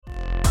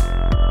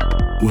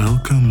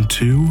Welcome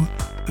to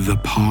The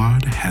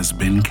Pod Has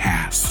Been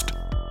Cast,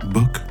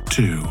 Book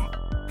 2,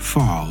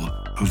 Fall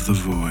of the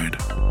Void.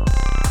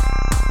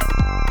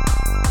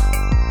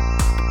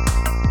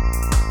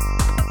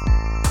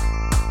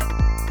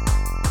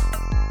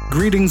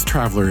 Greetings,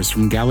 travelers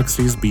from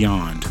galaxies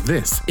beyond.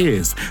 This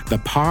is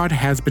The Pod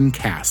Has Been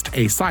Cast,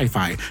 a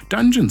sci-fi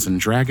Dungeons &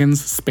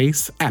 Dragons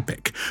space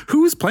epic.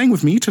 Who's playing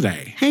with me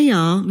today? Hey,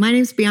 y'all. My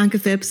name's Bianca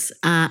Phipps.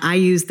 I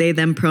use they,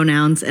 them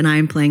pronouns, and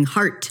I'm playing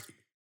Hart,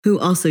 who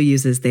also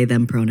uses they,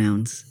 them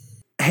pronouns.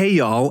 Hey,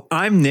 y'all.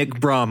 I'm Nick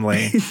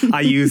Bromley.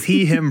 I use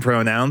he, him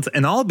pronouns,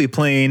 and I'll be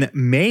playing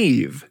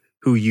Maeve,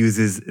 who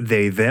uses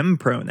they, them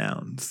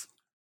pronouns.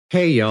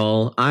 Hey,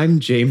 y'all, I'm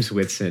James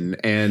Whitson,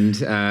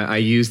 and I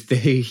use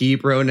they, he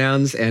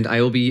pronouns, and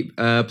I will be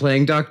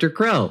playing Dr.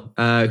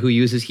 Krell, who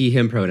uses he,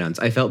 him pronouns.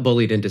 I felt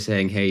bullied into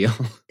saying, hey,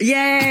 y'all.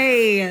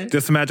 Yay!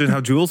 Just imagine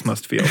how Jules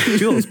must feel.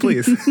 Jules,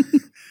 please.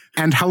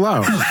 And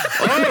hello.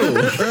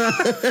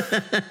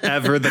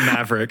 Ever the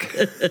Maverick.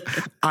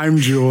 I'm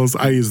Jules.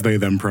 I use they,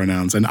 them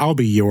pronouns, and I'll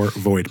be your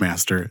Void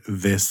Master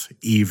this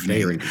evening.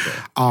 You're in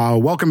control.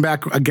 Welcome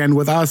back again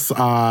with us.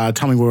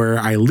 Tell Me Where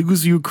I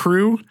Lose You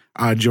crew.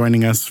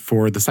 Joining us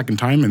for the second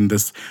time in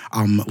this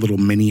little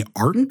mini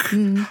arc.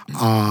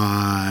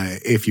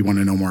 If you want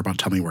to know more about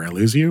Tell Me Where I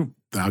Lose You,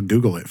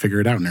 Google it.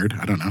 Figure it out, nerd.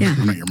 I don't know. Yeah.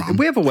 I'm not your mom.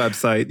 We have a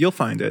website. You'll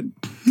find it.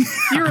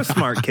 You're a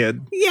smart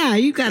kid. Yeah,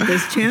 you got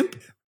this, champ.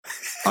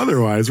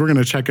 Otherwise, we're going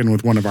to check in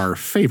with one of our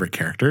favorite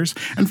characters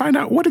and find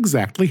out what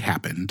exactly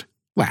happened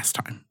last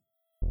time.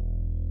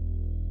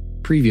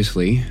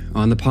 Previously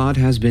on The Pod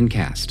Has Been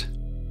Cast.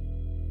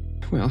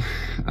 Well,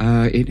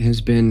 it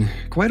has been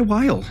quite a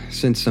while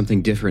since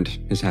something different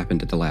has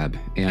happened at the lab,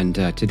 and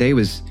today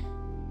was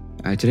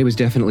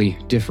definitely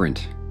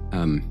different.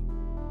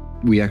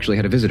 We actually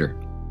had a visitor.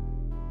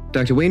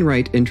 Dr.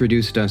 Wainwright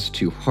introduced us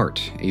to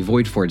Hart, a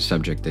Void Forge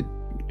subject that,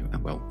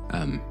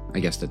 I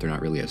guess that they're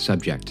not really a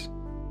subject.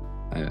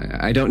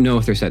 I don't know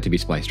if they're set to be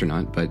spliced or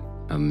not, but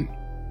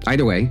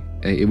either way,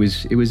 it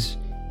was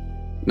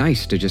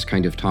nice to just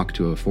kind of talk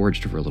to a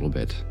forged for a little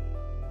bit.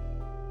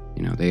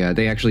 You know,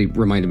 they actually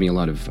reminded me a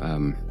lot of,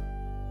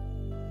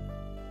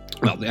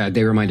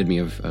 they reminded me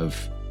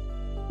of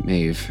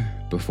Maeve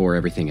before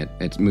everything at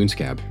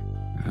Moonscab.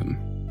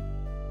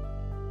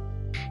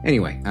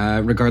 Anyway,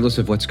 regardless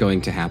of what's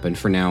going to happen,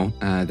 for now,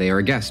 they are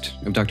a guest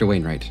of Dr.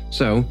 Wainwright.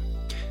 So,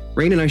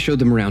 Rain and I showed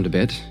them around a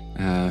bit.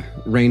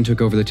 Rain took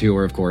over the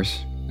tour, of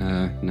course,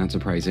 not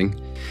surprising.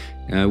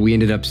 We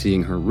ended up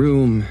seeing her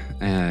room,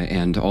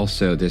 and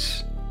also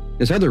this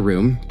other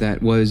room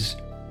that was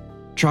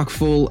chock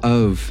full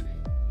of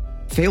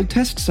failed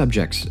test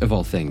subjects, of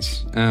all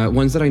things.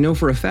 Ones that I know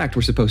for a fact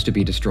were supposed to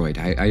be destroyed.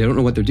 I don't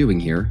know what they're doing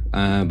here,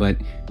 but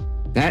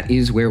that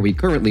is where we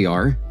currently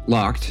are,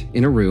 locked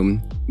in a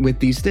room with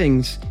these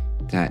things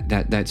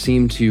that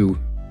seem to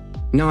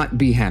not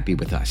be happy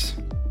with us.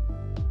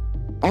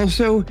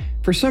 Also,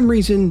 for some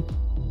reason,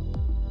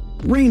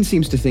 Rain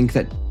seems to think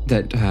that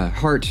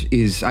Hart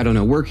is,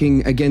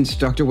 working against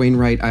Dr.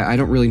 Wainwright. I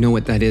don't really know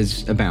what that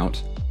is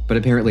about, but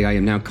apparently I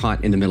am now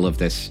caught in the middle of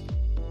this.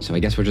 So I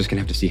guess we're just going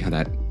to have to see how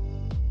that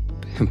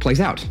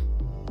plays out.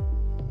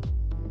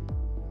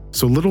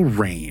 So little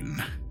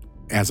Rain,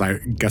 as I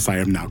guess I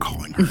am now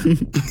calling her,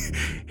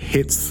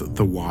 hits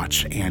the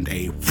watch and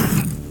a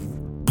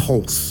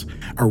pulse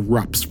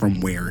erupts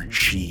from where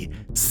she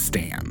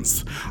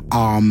stands.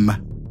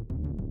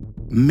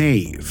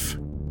 Maeve,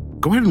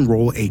 go ahead and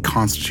roll a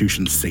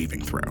Constitution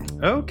saving throw.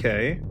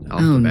 Okay.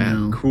 Oh,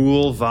 no.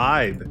 Cool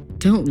vibe.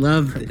 Don't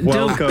love it.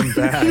 Welcome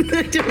back. I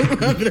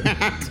don't love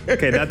that.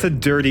 Okay, that's a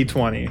dirty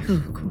 20.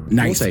 Oh, cool.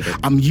 Nice. We'll take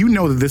it. You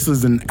know that this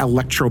is an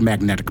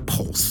electromagnetic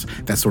pulse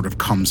that sort of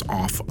comes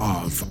off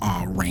of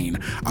Rain.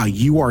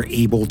 You are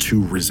able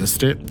to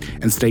resist it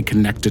and stay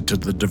connected to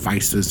the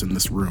devices in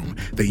this room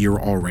that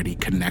you're already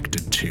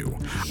connected to.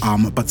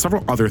 But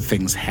several other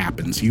things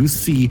happens. You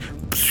see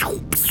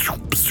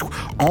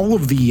all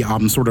of the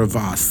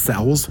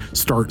cells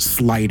start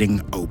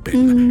sliding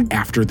open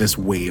after this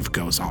wave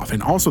goes off.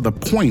 And also the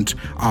point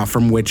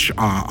from which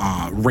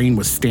Rain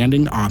was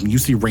standing, you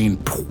see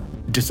Rain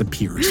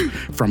disappears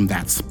from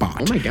that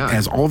spot. Oh my God.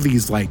 As all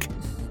these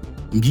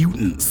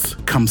mutants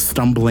come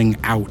stumbling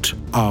out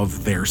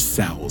of their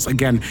cells.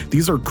 Again,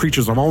 these are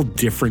creatures of all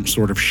different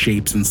sort of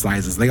shapes and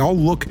sizes. They all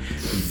look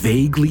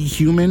vaguely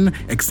human,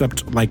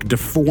 except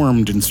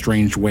deformed in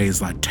strange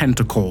ways, like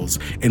tentacles,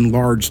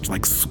 enlarged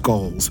like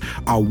skulls.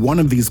 One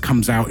of these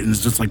comes out and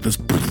is just like this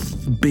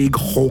big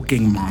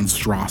hulking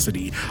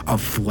monstrosity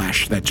of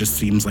flesh that just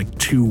seems like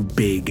too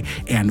big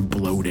and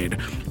bloated.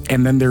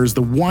 And then there's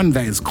the one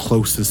that is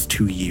closest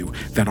to you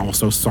that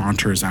also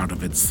saunters out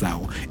of its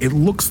cell. It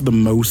looks the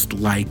most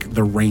like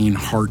the Rain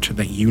Hart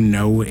that you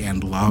know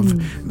and love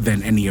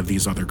than any of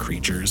these other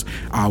creatures,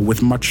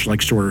 with much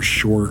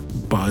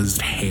short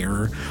buzzed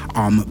hair.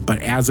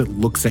 But as it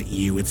looks at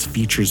you, its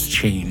features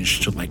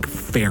change to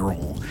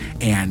feral,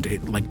 and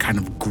it kind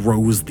of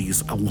grows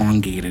these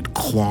elongated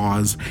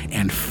claws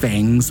and fangs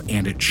fangs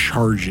and it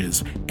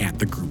charges at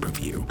the group of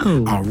you.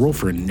 Roll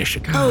for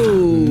initiative.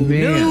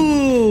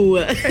 No.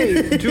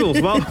 Hey,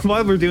 Jules,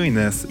 while we're doing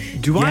this,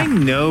 do I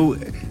know,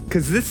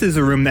 because this is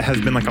a room that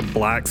has been like a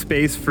black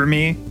space for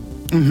me,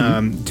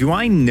 do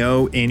I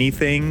know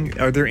anything?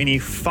 Are there any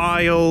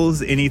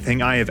files,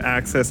 anything I have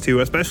access to,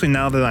 especially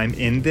now that I'm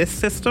in this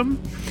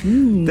system,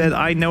 that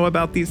I know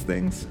about these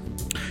things?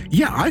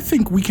 Yeah, I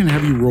think we can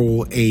have you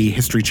roll a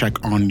history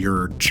check on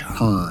your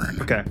turn.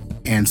 Okay.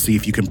 And see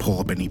if you can pull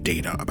up any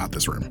data about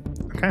this room.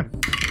 Okay.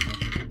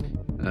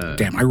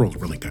 Damn, I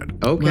rolled really good.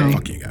 Okay.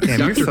 Fuck you guys. Damn,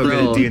 you're Dr. so good at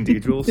Grell. D&D,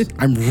 Jules.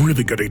 I'm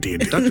really good at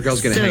D&D. Dr.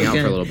 Grell's going to So hang out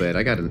for good. a little bit.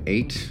 I got an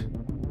 8.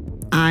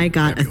 I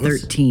got a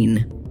Fabulous.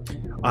 13.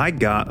 I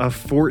got a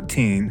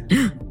 14.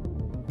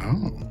 Oh.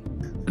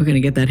 I'm going to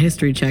get that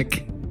history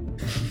check.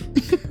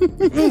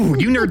 Ooh,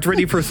 you nerds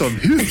ready for some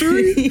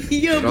history?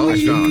 Yeah, Oh, boy.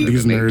 strong.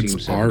 These nerds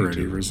 1872. are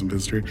ready for some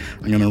history.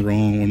 I'm going to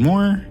roll one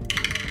more.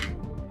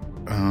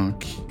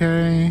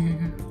 Okay.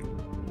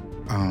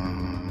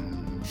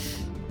 I'm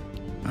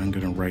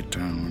going to write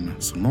down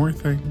some more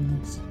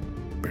things.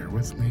 Bear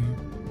with me.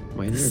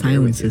 Wait, there,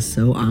 Silence there is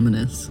so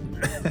ominous.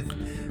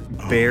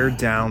 Bear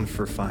down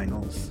for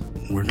finals.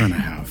 We're going to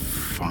have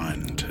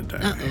fun today.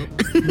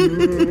 we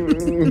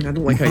go. I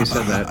don't like how you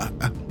said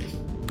that.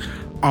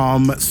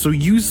 So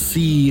you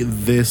see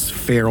this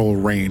feral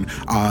Rain,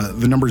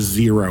 the number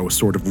 0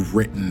 sort of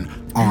written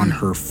on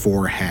her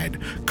forehead,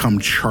 come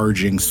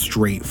charging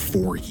straight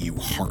for you,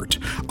 Hart.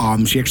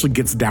 She actually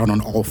gets down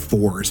on all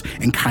fours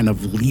and kind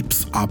of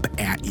leaps up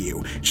at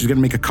you. She's going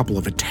to make a couple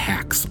of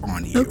attacks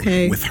on you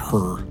with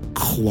her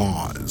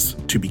claws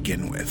to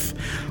begin with.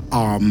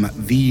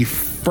 The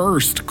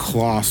first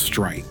claw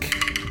strike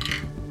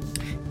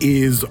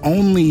is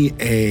only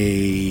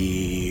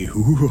a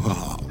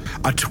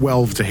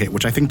 12 to hit,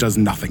 which I think does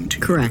nothing to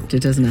you. Correct.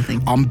 It does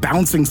nothing.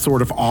 Bouncing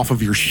sort of off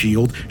of your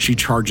shield, she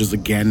charges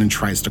again and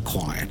tries to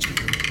claw at you.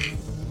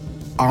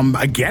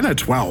 Again a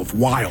 12.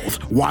 Wild.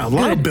 A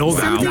lot of build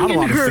out. Something Not a in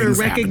lot of her things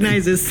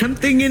recognizes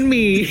something in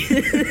me.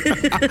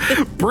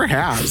 happening.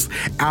 Perhaps.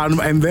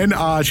 And then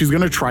she's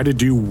going to try to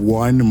do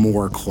one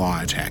more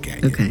claw attack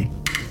at you. Okay.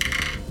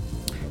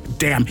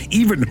 Damn,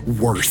 even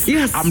worse.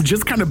 Yes. I'm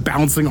just kind of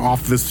bouncing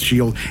off this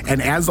shield,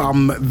 and as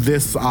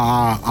this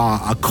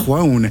a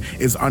clone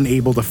is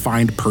unable to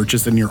find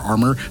purchase in your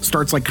armor,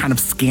 starts like kind of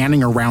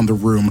scanning around the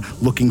room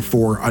looking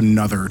for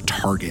another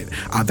target.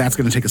 That's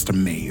going to take us to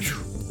Maeve.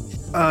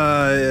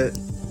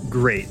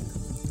 Great.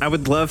 I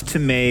would love to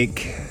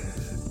make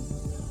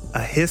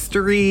a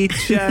history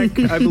check.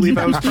 I believe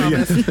I was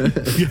promised.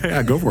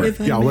 Yeah, go for it. If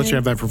I Yeah, I'll let may. you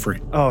have that for free.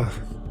 Oh,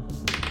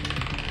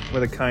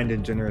 what a kind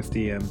and generous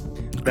DM.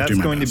 That's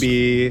my going best. to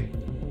be...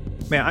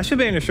 Man, I should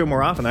be in a show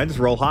more often. I just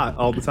roll hot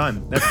all the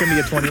time. That's going to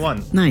be a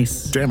 21.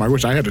 Nice. Damn, I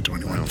wish I had a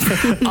 21. You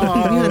had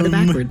the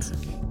backwards.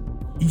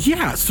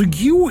 Yeah, so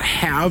you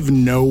have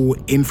no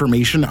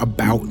information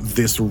about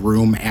this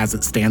room as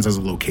it stands as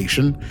a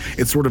location.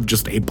 It's sort of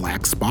just a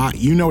black spot.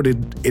 You know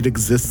it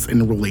exists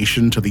in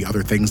relation to the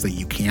other things that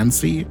you can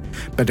see,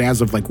 but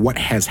as of like what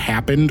has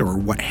happened or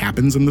what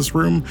happens in this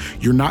room,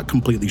 you're not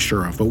completely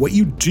sure of. But what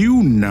you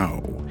do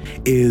know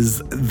is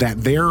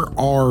that there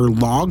are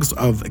logs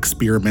of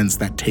experiments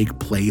that take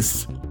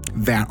place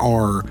that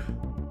are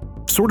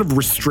sort of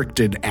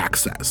restricted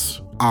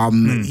access.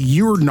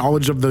 Your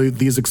knowledge of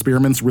these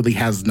experiments really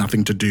has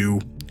nothing to do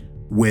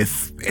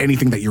with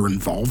anything that you're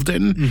involved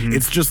in.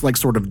 It's just like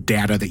sort of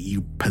data that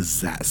you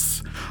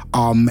possess.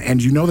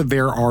 And you know that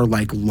there are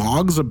like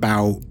logs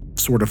about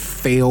sort of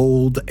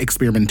failed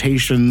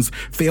experimentations,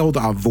 failed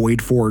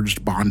void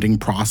forged bonding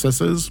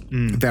processes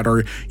that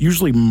are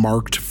usually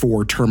marked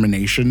for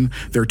termination.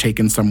 They're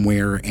taken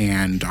somewhere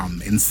and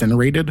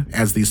incinerated,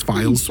 as these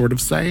files sort of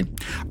say.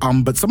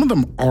 But some of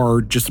them are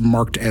just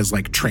marked as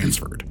like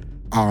transferred,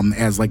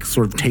 as like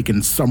sort of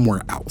taken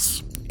somewhere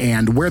else.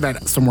 And where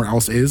that somewhere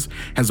else is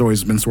has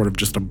always been sort of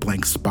just a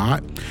blank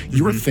spot.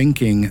 You're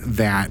thinking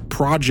that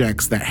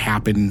projects that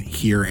happen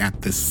here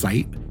at this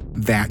site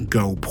that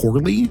go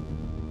poorly,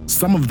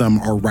 some of them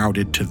are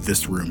routed to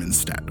this room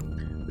instead.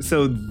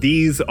 So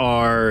these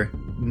are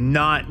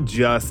not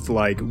just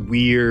like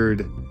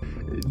weird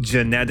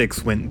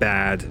genetics went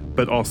bad,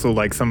 but also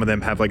like some of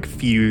them have like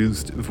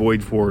fused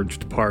void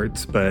forged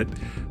parts, but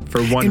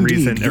for one Indeed,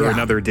 reason or yeah.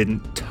 another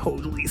didn't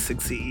totally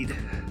succeed.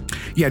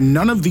 Yeah,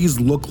 none of these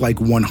look like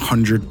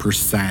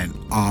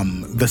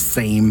 100% the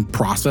same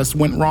process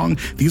went wrong.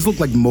 These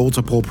look like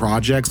multiple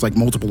projects, like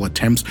multiple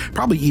attempts,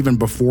 probably even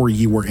before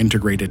you were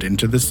integrated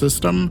into the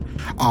system,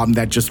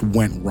 that just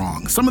went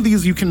wrong. Some of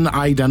these you can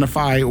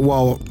identify,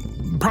 well,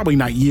 probably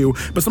not you,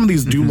 but some of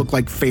these do look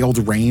like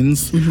failed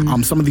Rains.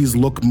 Some of these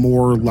look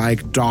more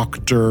like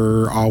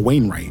Dr.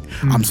 Wainwright.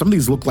 Some of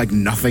these look like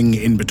nothing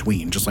in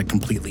between, just like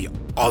completely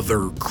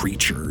other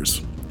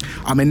creatures.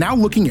 And now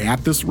looking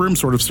at this room,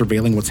 sort of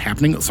surveilling what's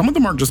happening, some of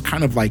them are just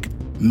kind of like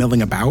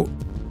milling about,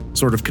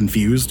 sort of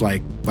confused,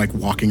 like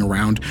walking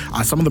around.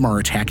 Some of them are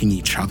attacking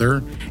each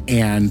other,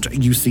 and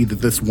you see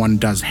that this one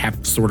does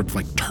have sort of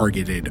like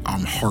targeted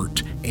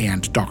Hart,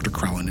 and Dr.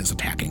 Krellin is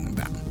attacking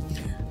them.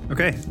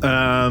 Okay.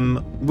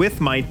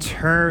 With my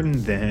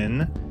turn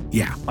then,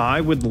 Yeah. I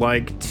would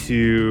like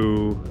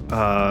to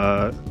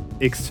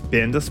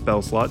expend a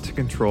spell slot to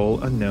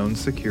control a known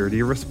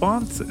security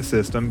response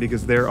system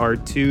because there are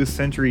 2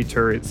 sentry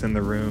turrets in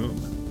the room.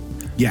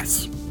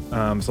 Yes.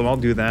 So I'll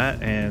do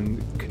that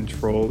and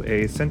control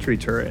a sentry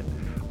turret.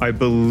 I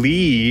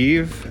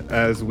believe,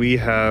 as we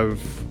have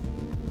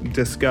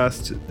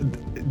discussed,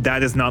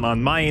 that is not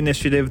on my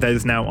initiative. That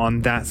is now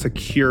on that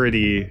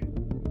security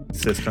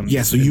system.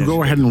 Yeah, so you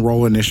go ahead and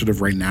roll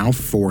initiative right now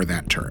for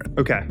that turret.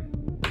 Okay.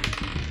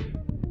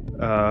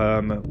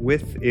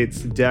 With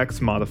its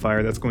dex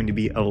modifier, that's going to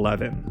be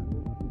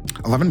 11.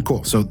 11,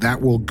 cool. So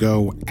that will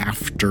go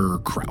after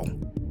Krell.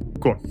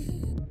 Cool.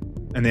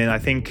 And then I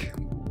think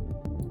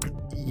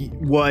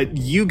what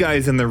you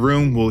guys in the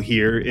room will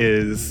hear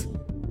is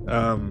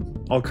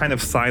I'll kind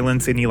of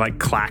silence any like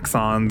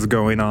klaxons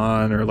going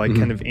on or like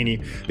kind of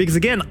any, because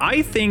again,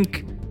 I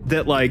think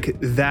that like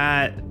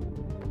that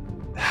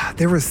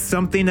there was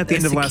something at the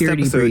end of last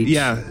episode. Breach.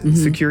 Yeah,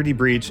 security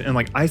breach. And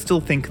like, I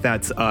still think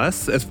that's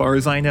us as far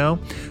as I know.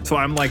 So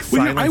I'm like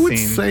silencing. I would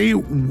say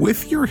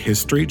with your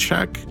history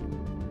check,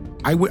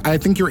 I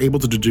think you're able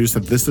to deduce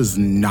that this is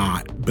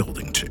not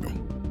building 2.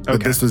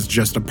 That this is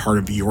just a part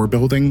of your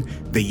building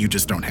that you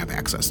just don't have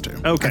access to.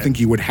 Okay. I think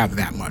you would have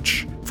that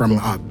much from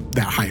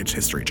that highest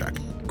history check.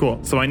 Cool.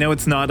 So I know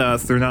it's not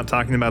us. They're not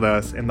talking about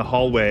us. And the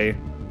hallway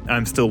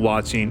I'm still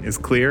watching is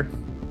clear.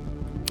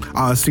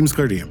 Seems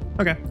clear to you.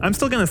 Okay. I'm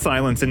still going to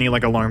silence any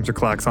like alarms or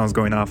klaxons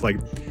going off. Like,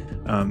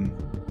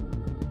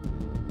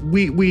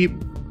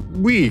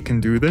 we can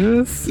do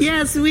this.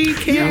 Yes, we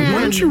can. Yeah,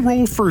 why don't you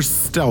roll for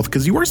stealth?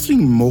 Because you are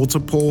seeing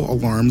multiple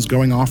alarms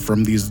going off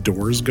from these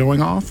doors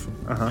going off.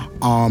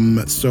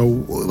 So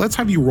let's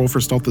have you roll for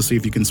stealth to see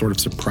if you can sort of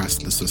suppress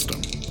the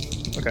system.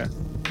 Okay.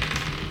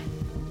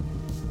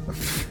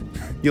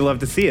 You'll love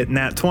to see it.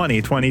 Nat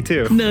 20,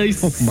 22.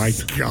 Nice. Oh my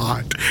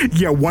God.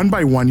 Yeah, one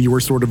by one, you were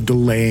sort of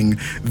delaying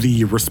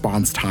the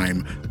response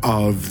time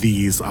of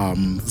these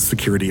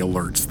security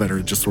alerts that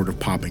are just sort of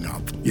popping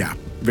up. Yeah,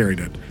 very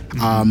good.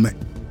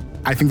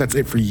 I think that's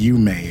it for you,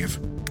 Maeve.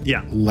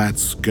 Yeah.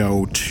 Let's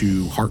go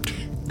to Hart.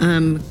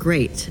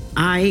 Great.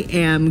 I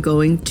am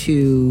going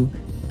to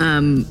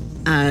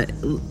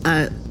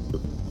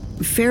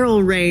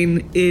Feral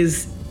Rain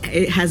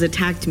has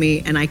attacked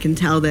me, and I can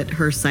tell that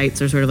her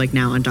sights are sort of like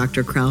now on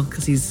Dr. Krell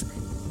because he's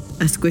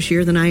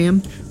squishier than I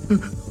am.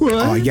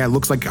 Yeah, it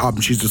looks like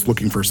she's just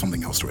looking for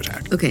something else to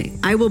attack. Okay,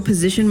 I will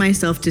position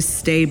myself to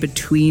stay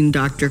between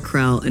Dr.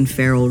 Krell and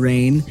Feral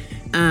Rain.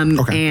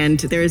 And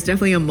there is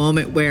definitely a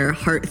moment where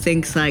Hart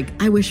thinks like,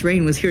 I wish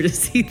Rain was here to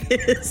see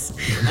this,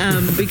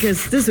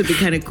 because this would be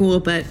kind of cool,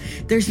 but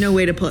there's no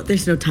way to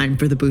there's no time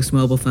for the Boost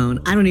mobile phone.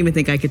 I don't even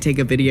think I could take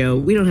a video.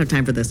 We don't have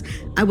time for this.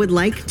 I would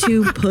like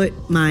to put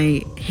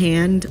my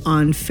hand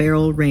on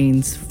Feral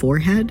Rain's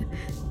forehead,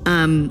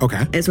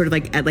 as sort of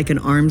like at like an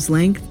arm's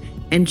length,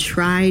 and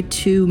try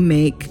to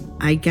make,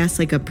 I guess,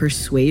 like a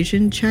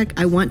persuasion check.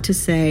 I want to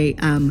say,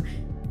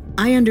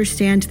 I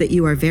understand that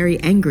you are very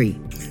angry.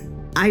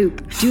 I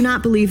do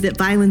not believe that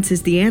violence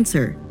is the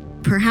answer.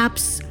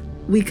 Perhaps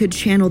we could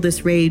channel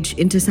this rage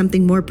into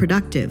something more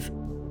productive.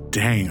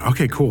 Dang.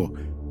 Okay, cool.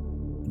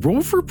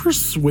 Roll for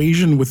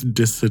persuasion with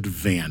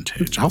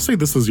disadvantage. I'll say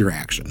this is your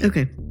action.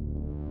 Okay.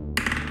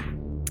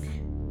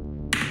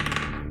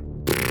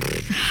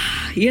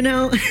 You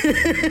know,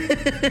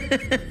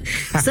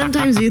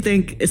 sometimes you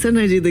think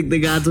the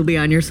gods will be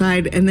on your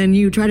side, and then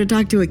you try to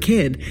talk to a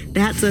kid.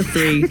 That's a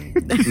 3.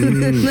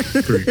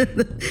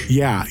 3.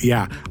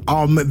 Yeah.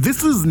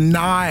 This is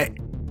not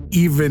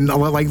even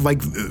like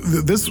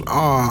this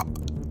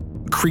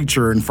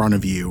creature in front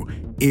of you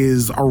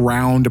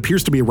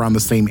appears to be around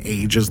the same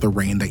age as the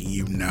Rain that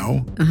you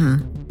know.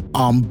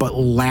 But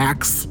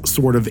lacks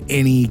sort of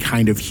any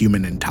kind of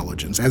human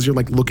intelligence. As you're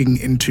like looking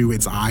into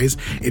its eyes,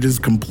 it is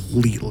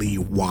completely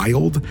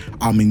wild.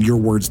 And your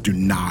words do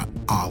not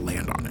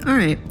land on it. All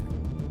right.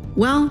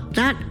 Well,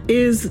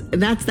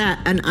 that's that.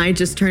 And I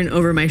just turn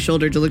over my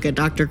shoulder to look at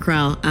Dr.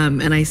 Krell,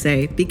 and I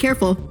say, be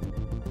careful.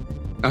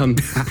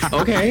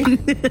 Okay.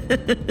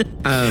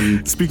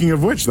 Speaking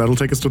of which, that'll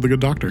take us to the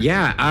good doctor.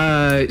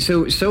 Yeah.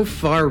 So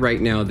far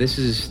right now, this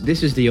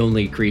is the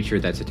only creature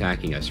that's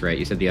attacking us, right?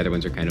 You said the other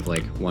ones are kind of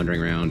like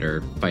wandering around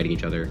or fighting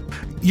each other.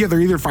 Yeah, they're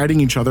either fighting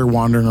each other,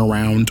 wandering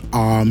around.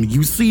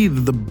 You see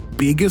the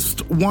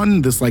biggest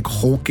one, this like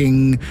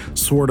hulking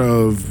sort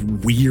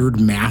of weird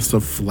mass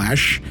of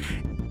flesh,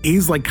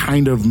 is like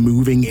kind of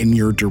moving in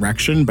your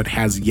direction, but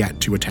has yet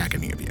to attack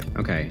any of you.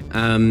 Okay.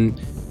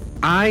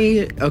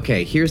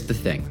 Here's the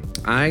thing.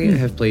 I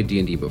have played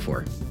D&D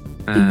before.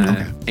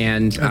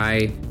 And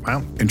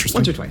Wow, interesting.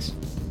 Once or twice.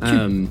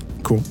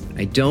 Cool.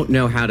 I don't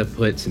know how to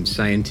put some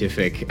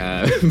scientific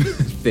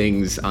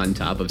things on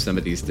top of some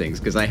of these things,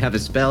 because I have a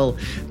spell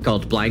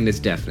called Blindness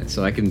Deafness,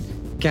 so I can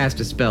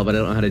cast a spell, but I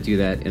don't know how to do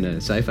that in a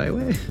sci-fi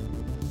way.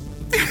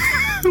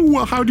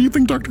 Well, how do you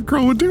think Dr.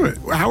 Krell would do it?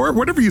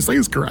 Whatever you say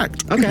is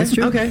correct. Okay,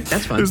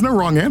 that's fine. There's no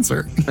wrong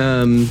answer.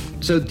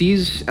 So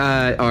these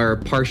are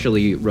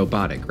partially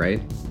robotic,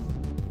 right?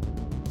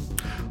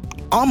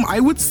 I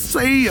would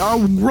say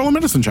roll a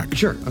medicine check.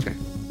 Sure. Okay.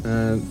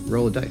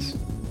 Roll a dice.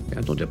 Yeah,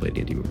 I told you I played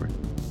D&D before.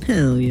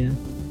 Hell yeah.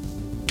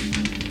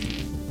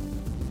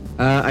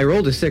 I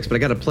rolled a 6, but I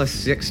got a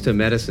 +6 to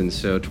medicine,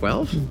 so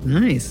 12.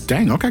 Nice.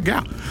 Dang. Okay.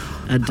 Yeah.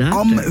 A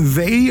doctor.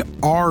 They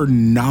are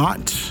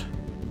not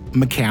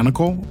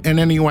mechanical in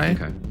any way.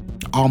 Okay.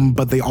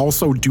 But they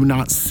also do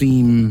not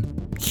seem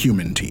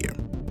human to you.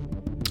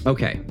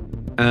 Okay.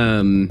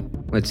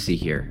 Let's see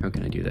here. How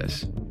can I do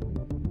this?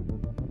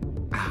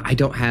 I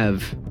don't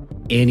have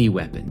any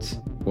weapons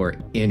or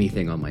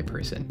anything on my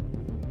person.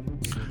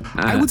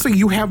 I would say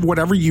you have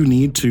whatever you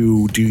need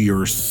to do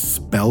your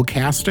spell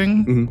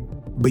casting,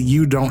 but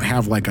you don't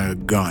have like a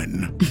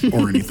gun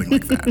or anything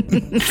like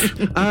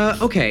that.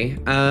 Okay.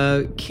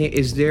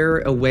 Is there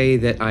a way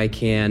that I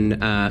can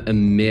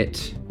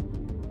emit?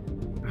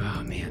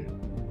 Oh man,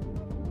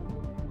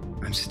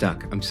 I'm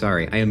stuck. I'm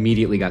sorry. I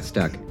immediately got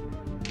stuck.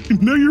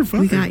 No, you're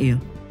fine. We got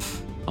you.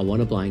 I want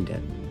to blind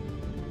it.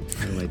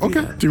 How do I do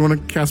Okay. that? Do you want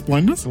to cast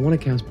blindness? I want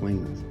to cast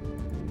blindness.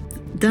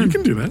 Done. You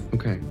can do that.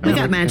 Okay. We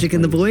got magic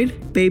in the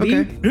void, baby.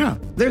 Okay. Yeah.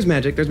 There's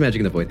magic. There's magic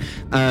in the void.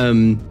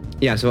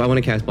 Yeah. So I want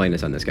to cast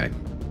blindness on this guy.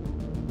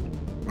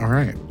 All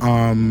right.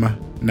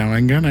 Now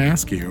I'm gonna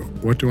ask you,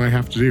 what do I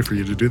have to do for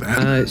you to do that?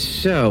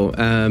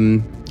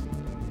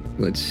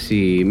 Let's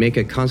see. Make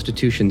a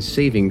Constitution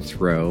saving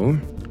throw.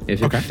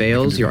 If it Okay, I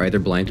fails, can do you're that. either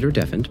blinded or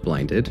deafened.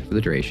 Blinded for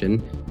the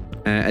duration.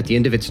 At the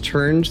end of its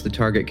turns, the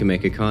target can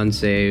make a con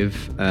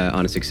save.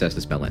 On a success,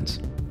 the spell ends.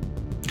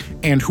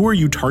 And who are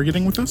you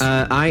targeting with this?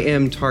 I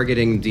am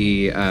targeting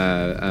the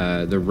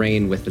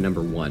rain with the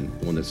number 1,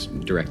 the one that's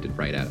directed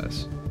right at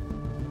us.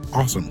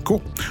 Awesome.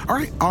 Cool. All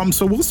right.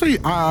 So we'll say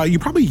you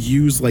probably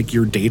use like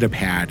your data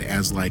pad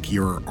as like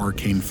your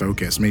arcane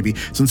focus. Maybe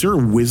since you're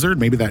a wizard,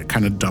 maybe that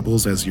kind of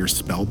doubles as your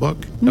spell book.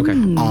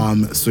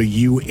 Okay. So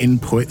you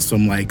input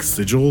some like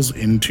sigils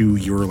into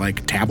your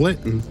like tablet,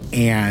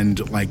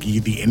 and like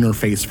the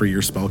interface for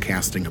your spell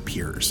casting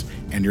appears,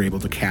 and you're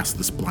able to cast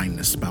this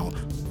blindness spell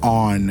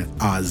on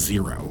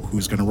Zero,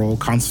 who's going to roll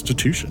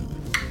Constitution.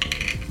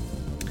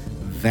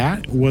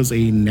 That was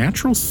a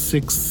natural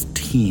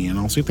 16.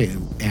 I'll see if they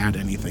add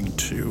anything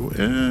to it.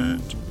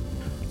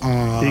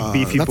 Big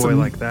beefy that's boy a-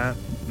 like that.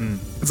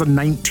 That's a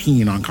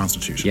 19 on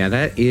Constitution. Yeah,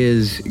 that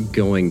is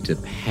going to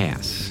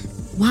pass.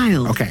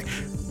 Wild. Okay.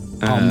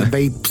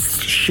 They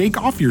shake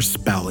off your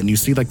spell, and you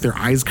see like their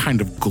eyes kind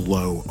of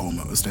glow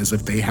almost as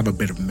if they have a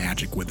bit of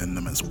magic within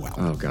them as well.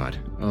 Oh God.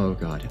 Oh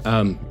God.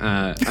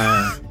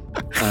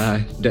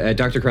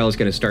 Dr. Krell is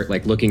going to start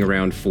like looking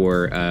around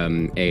for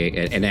an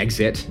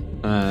exit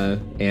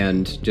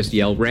and just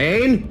yell,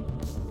 "Rain!"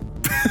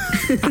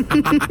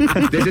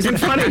 This isn't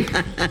funny.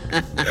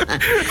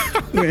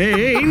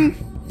 Rain.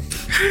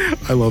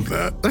 I love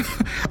that.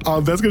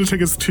 That's going to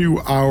take us to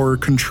our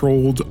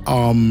controlled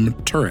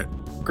turret.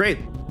 Great.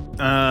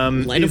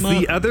 Light Is 'em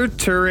the up. other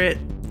turret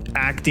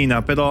acting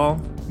up at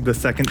all? The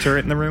second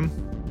turret in the room?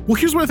 Well,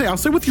 here's what I think. I'll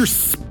say with your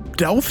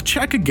stealth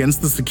check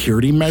against the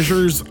security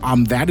measures,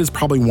 that is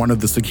probably one of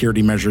the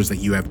security measures that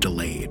you have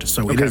delayed.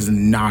 So it Okay. is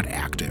not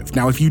active.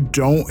 Now, if you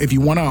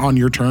want to, on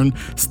your turn,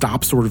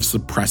 stop sort of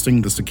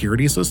suppressing the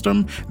security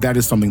system, that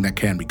is something that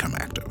can become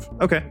active.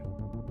 Okay.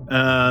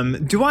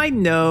 Do I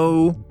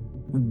know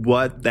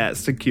what that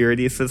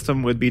security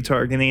system would be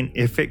targeting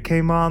if it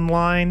came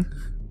online?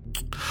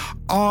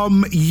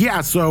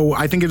 Yeah, so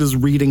I think it is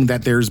reading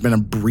that there's been a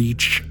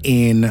breach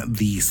in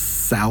the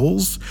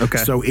cells. Okay.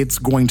 So it's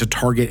going to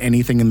target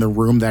anything in the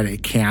room that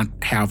it can't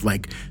have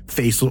like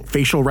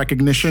facial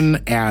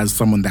recognition as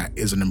someone that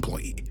is an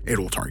employee.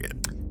 It'll target.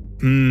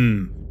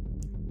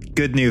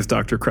 Good news,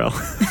 Dr. Krell.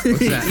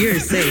 You're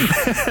safe.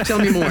 Tell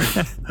me more.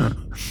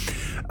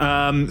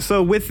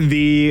 So with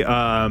the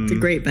It's a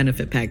great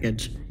benefit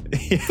package.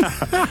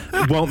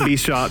 won't be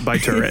shot by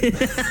turret.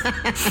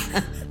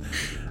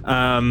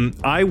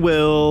 I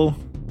will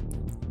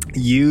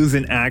use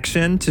an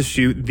action to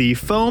shoot the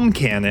foam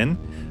cannon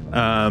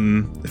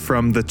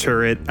from the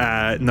turret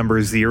at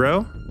number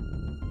 0.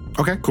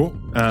 Okay, cool.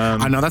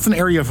 I know that's an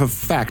area of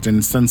effect,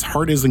 and since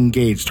Hart is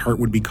engaged, Hart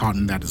would be caught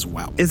in that as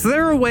well. Is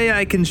there a way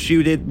I can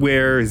shoot it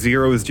where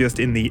 0 is just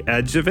in the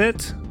edge of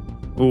it?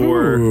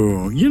 Or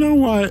Ooh, you know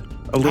what?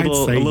 a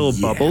little I'd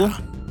say bubble?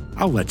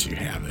 I'll let you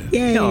have it.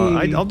 Yay. No,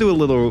 I'll do a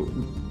little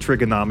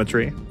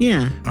trigonometry.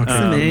 Yeah. Okay.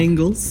 Some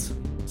angles.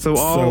 So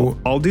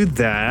I'll do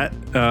that.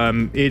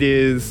 It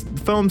is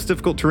foam's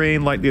difficult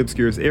terrain, lightly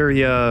obscures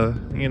area,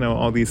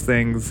 all these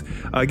things.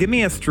 Give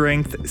me a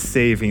strength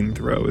saving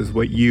throw is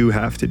what you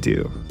have to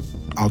do.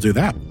 I'll do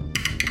that.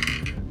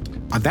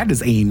 That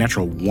is a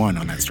natural 1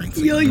 on that strength.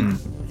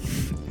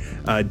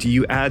 Do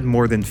you add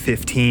more than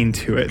 15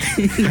 to it?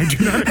 I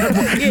do not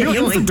add more,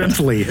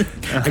 incidentally,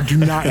 I do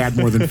not add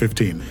more than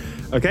 15.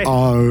 Okay.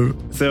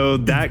 So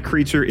that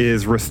creature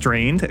is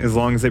restrained as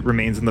long as it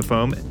remains in the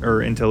foam or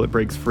until it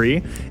breaks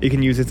free. It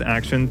can use its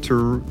action to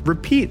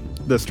repeat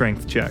the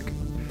strength check.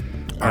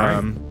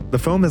 The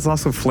foam is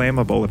also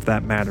flammable if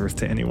that matters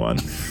to anyone.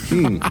 So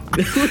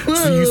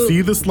you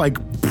see this like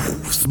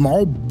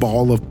small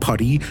ball of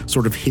putty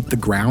sort of hit the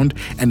ground,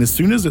 and as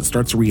soon as it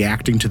starts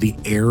reacting to the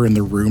air in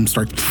the room,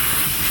 starts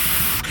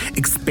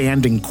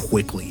expanding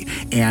quickly,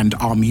 and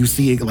you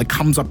see it like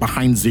comes up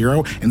behind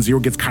Zero, and Zero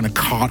gets kind of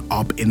caught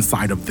up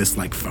inside of this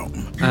like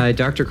foam.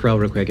 Dr. Krell,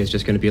 real quick, is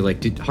just going to be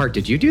like, Hart,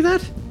 did you do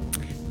that?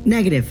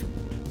 Negative.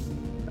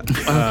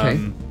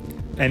 Okay.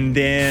 And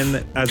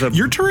then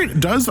your turret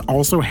does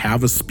also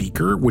have a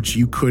speaker, which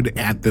you could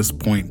at this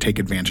point take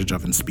advantage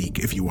of and speak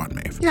if you want,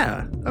 Maeve.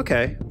 Yeah,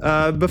 okay.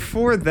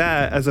 Before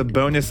that, as a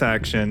bonus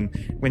action,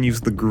 when you use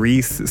the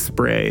grease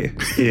spray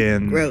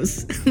in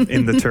Gross.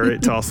 in the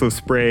turret to also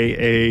spray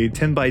a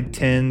 10 by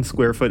 10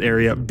 square foot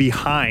area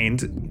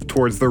behind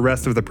towards the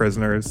rest of the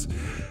prisoners,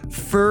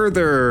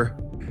 further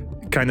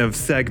kind of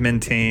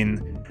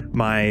segmenting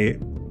my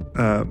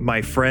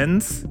my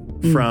friends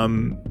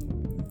from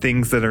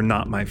things that are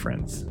not my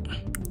friends.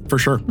 For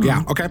sure.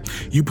 Yeah. Okay.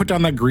 You put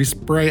down that grease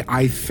spray.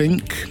 I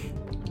think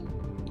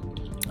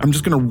I'm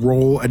just going to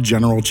roll a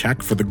general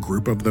check for the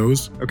group of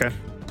those. Okay.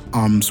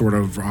 Sort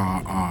of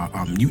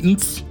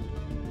mutants.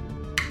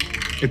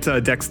 It's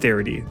a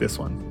dexterity, this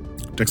one.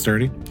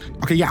 Dexterity?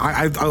 Okay,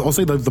 yeah, I'll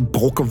say that the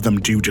bulk of them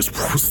do just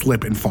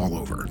slip and fall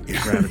over.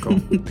 Yeah. Radical.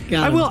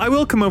 I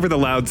will come over the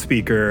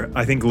loudspeaker,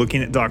 I think,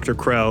 looking at Dr.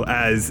 Krell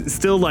as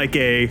still like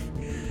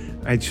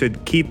I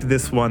should keep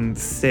this one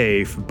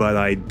safe, but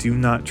I do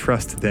not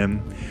trust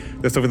them.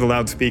 Just over the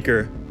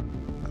loudspeaker.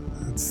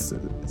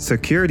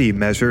 Security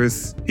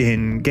measures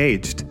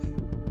engaged.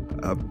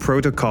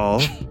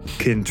 Protocol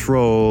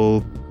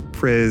control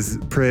prisoners.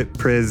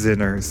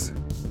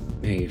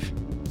 Maeve.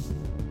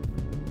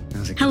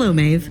 Hello,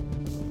 Maeve.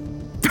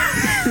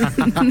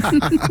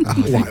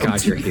 Oh, thank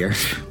God you're here.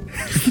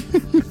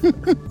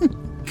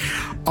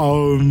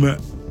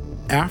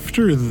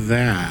 After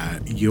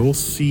that, you'll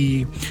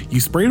see you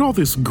sprayed all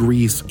this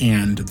grease,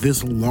 and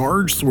this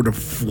large sort of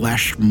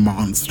flesh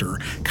monster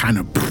kind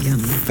of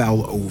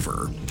fell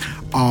over.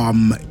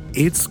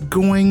 It's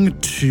going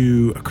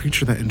to a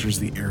creature that enters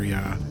the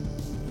area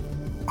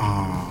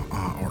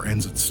or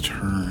ends its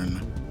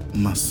turn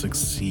must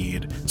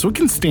succeed. So it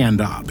can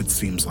stand up, it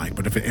seems like,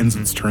 but if it ends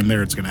its turn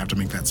there, it's going to have to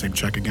make that same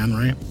check again,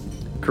 right?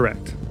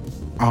 Correct.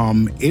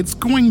 It's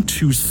going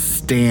to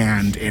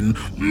stand and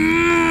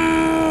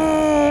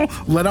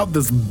let out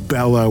this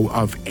bellow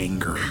of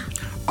anger.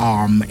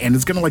 And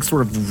it's gonna like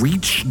sort of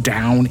reach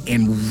down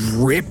and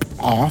rip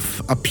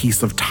off a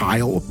piece of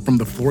tile from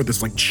the floor,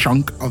 this like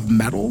chunk of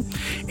metal,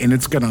 and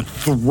it's gonna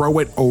throw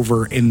it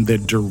over in the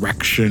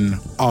direction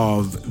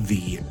of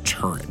the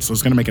turret. So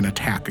it's gonna make an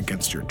attack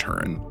against your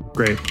turret.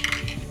 Great.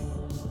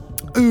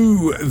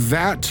 Ooh,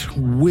 that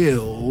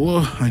will...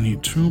 I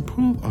need to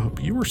pull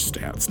up your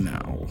stats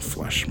now,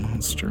 Flesh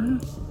Monster.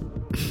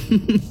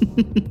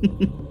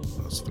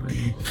 Plus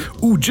 3.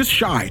 Ooh, just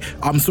shy.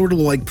 Sort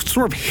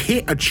of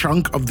hit a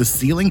chunk of the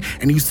ceiling,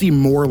 and you see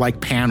more like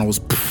panels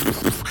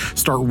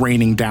start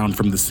raining down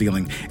from the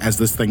ceiling as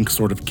this thing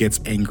sort of gets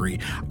angry.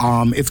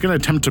 It's going to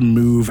attempt to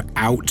move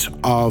out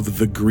of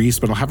the grease,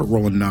 but I'll have it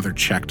roll another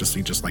check to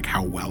see just like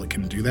how well it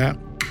can do that.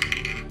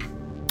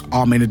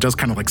 And it does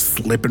kind of like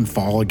slip and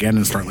fall again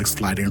and start like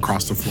sliding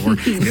across the floor.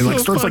 And it like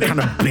starts like kind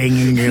of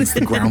banging against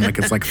the ground like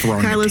it's like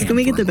throwing. Carlos, can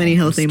we get the Benny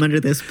Hill theme under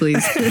this,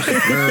 please?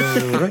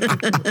 There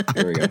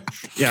we go.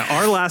 Yeah,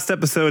 our last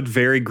episode,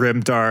 very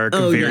grimdark,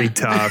 very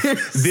tough.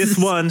 This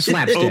one,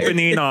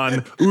 opening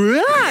on.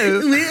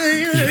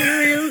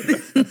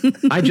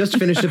 I just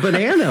finished a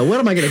banana.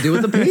 What am I going to do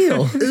with the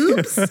peel?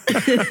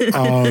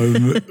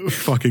 Oops.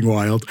 Fucking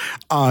wild.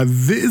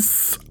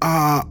 This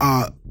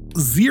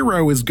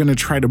Zero is going to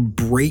try to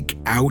break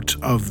out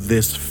of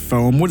this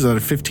foam. What is that, a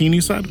 15 you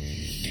said?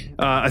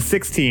 A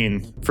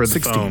 16 for the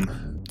 16.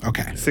 foam.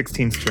 Okay.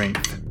 16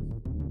 strength.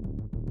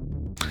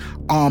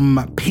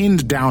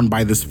 Pinned down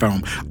by this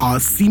foam,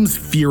 seems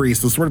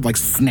furious, so sort of like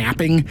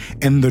snapping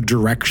in the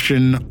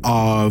direction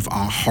of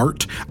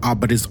Hart,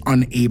 but is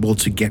unable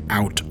to get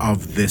out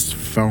of this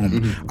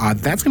foam.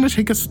 That's going to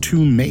take us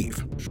to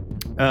Maeve.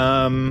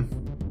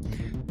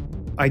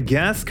 I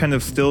guess kind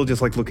of still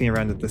just like looking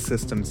around at the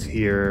systems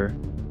here.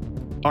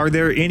 Are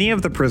there any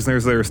of the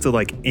prisoners that are still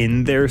like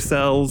in their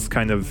cells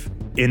kind of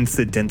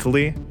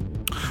incidentally?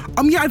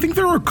 Yeah, I think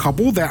there are a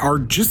couple that are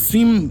just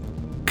seem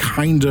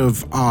kind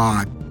of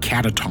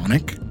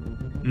catatonic,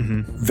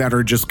 that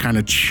are just kind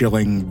of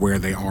chilling where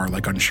they are,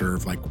 like unsure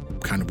of like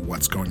kind of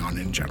what's going on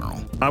in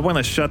general. I want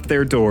to shut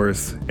their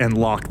doors and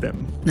lock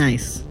them.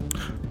 Nice.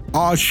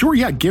 Sure,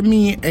 yeah. Give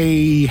me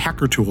a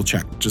hacker tool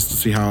check just to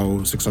see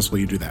how successful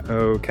you do that.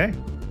 Okay.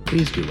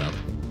 Please do well.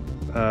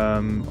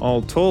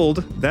 All told,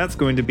 that's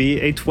going to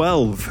be a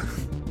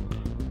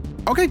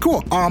 12. Okay,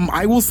 cool.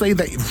 I will say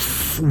that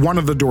one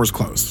of the doors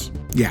closed.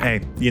 Yeah.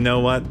 Hey, you know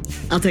what?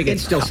 I'll take it.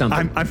 It's still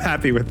something. I'm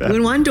happy with that.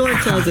 When one door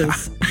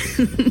closes.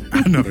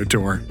 Another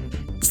door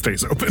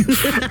stays open.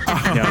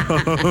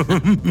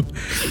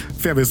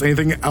 Fabulous.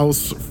 Anything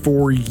else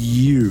for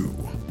you?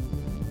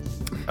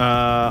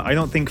 I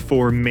don't think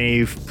for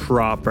Maeve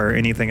proper,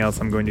 anything else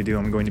I'm going to do,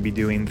 I'm going to be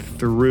doing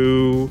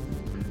through,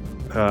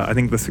 I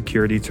think the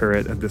security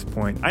turret at this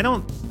point.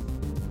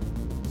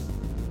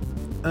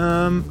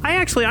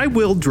 I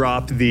will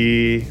drop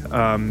the.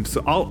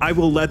 I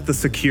will let the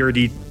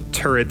security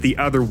turret, the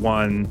other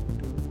one,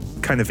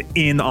 kind of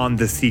in on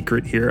the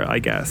secret here, I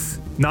guess.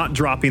 Not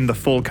dropping the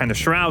full kind of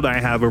shroud I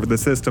have over the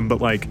system,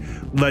 but like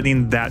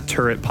letting that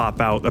turret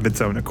pop out of its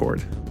own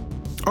accord.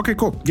 Okay,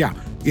 cool. Yeah.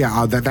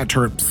 That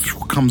turret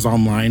comes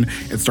online.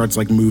 It starts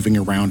like moving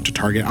around to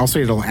target. I'll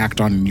say it'll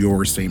act on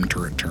your same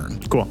turret turn.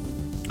 Cool.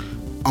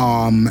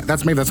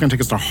 That's going to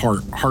take us to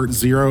Heart. Heart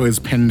 0 is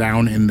pinned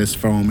down in this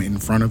foam in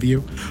front of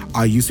you.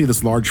 You see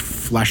this large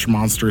flesh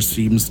monster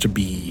seems to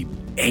be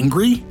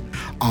angry,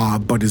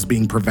 but is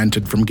being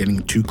prevented from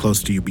getting too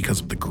close to you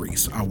because of the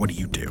grease. What do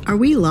you do? Are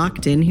we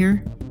locked in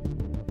here?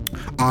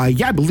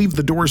 Yeah, I believe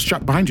the door is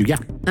shut behind you.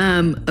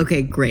 Yeah.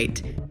 Okay,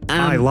 great.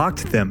 I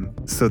locked them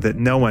so that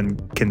no one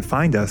can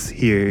find us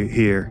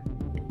here.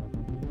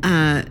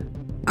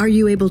 Are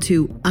you able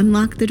to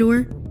unlock the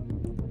door?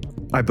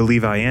 I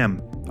believe I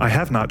am. I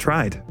have not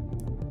tried.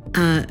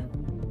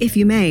 If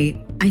you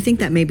may, I think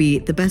that may be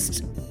the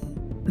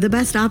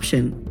best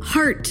option.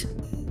 Heart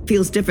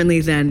feels differently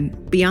than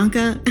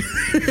Bianca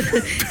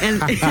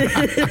and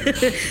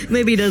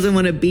maybe doesn't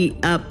want to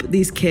beat up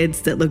these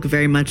kids that look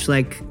very much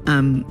like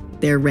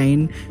their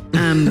Rain.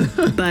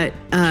 But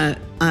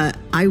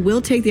I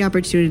will take the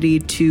opportunity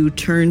to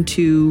turn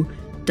to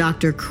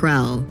Dr.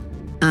 Krell,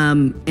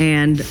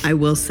 and I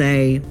will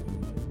say,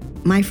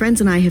 my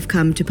friends and I have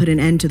come to put an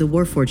end to the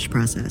Warforged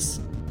process.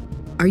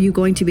 Are you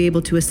going to be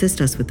able to assist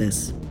us with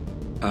this?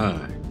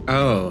 I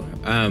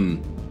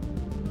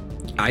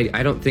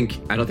don't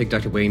think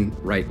Dr.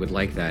 Wainwright would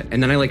like that.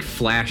 And then I like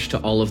flash to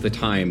all of the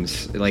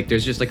times, like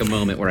there's just like a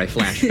moment where I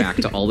flash back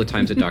to all the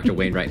times that Dr.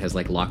 Wainwright has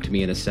like locked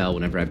me in a cell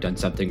whenever I've done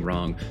something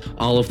wrong.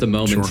 All of the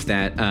moments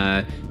that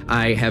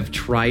I have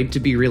tried to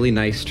be really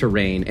nice to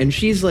Rain, and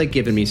she's like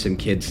given me some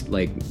kids,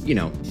 like, you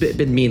know,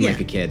 been mean like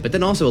a kid, but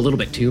then also a little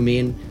bit too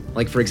mean.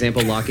 Like, for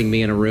example, locking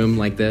me in a room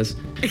like this.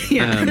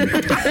 Yeah. And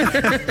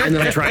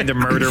then trying to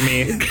murder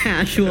me.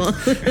 Casual.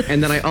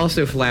 And then I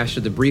also flashed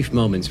to the brief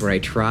moments where I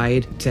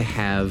tried to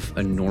have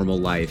a normal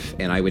life,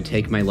 and I would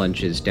take my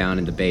lunches down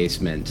in the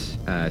basement,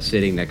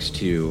 sitting next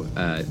to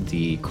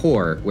the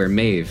core where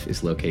Maeve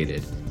is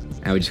located.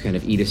 I would just kind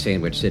of eat a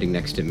sandwich sitting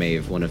next to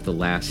Maeve, one of the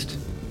last,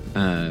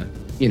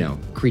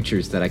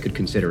 creatures that I could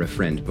consider a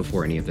friend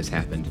before any of this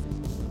happened.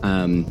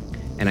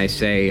 And I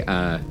say,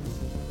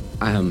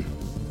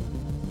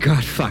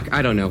 God, fuck,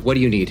 I don't know. What do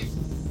you need?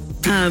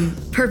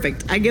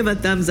 Perfect. I give a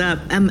thumbs up,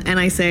 and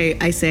I say,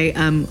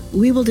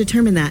 we will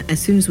determine that as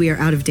soon as we are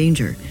out of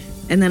danger.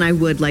 And then I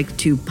would like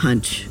to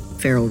punch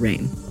Feral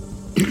Rain.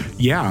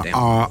 Yeah.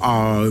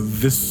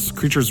 This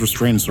creature is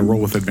restrained, so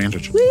roll with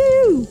advantage.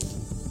 Woo!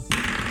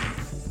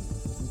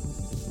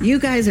 You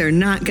guys are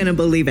not gonna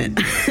believe it.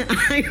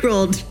 I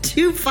rolled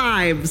 2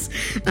 5s.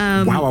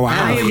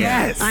 Wow.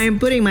 Yes. I am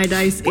putting my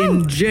dice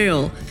in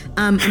jail.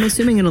 I'm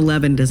assuming an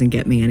 11 doesn't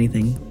get me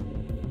anything.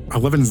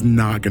 11 is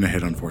not going to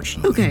hit,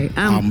 unfortunately. Okay.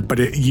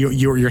 But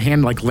your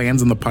hand like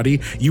lands in the putty.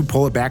 You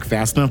pull it back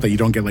fast enough that you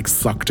don't get like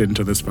sucked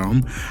into this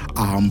foam,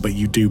 but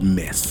you do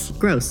miss.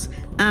 Gross.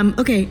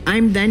 Okay,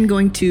 I'm then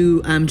going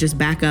to just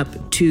back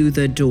up to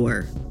the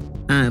door.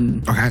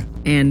 Okay.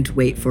 And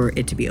wait for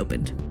it to be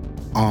opened.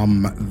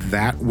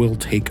 That will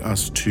take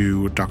us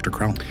to Dr.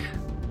 Krell.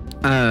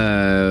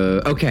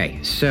 Okay,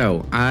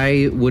 so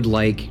I would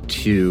like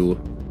to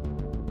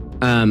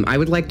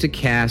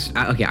cast.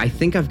 Okay, I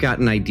think I've got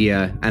an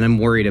idea, and I'm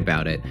worried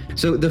about it.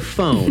 So the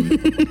foam.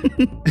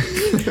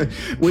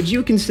 Would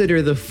you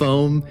consider the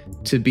foam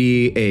to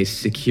be a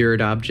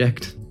secured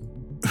object?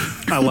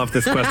 I love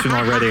this question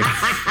already.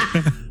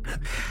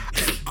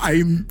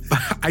 I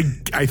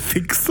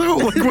think so.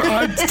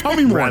 Like, tell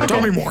me more. Tell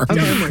me more. Tell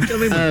me more.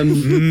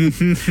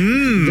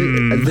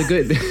 The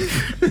good.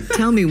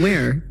 Tell me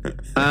where.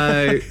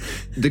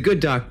 The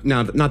good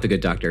not the good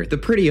doctor. The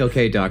pretty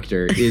okay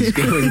doctor is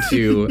going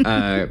to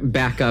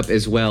back up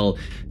as well,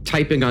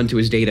 typing onto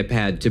his data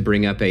pad to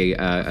bring up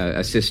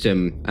a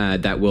system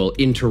that will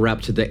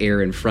interrupt the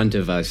air in front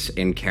of us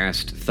and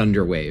cast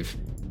Thunderwave.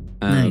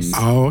 Nice.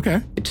 Oh,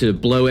 okay. To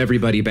blow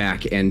everybody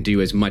back and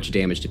do as much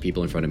damage to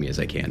people in front of me as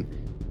I can.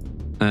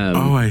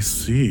 I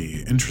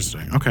see.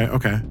 Interesting.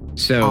 Okay.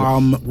 So,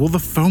 will the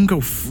foam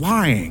go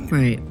flying?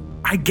 Right.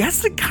 I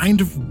guess it kind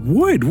of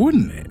would,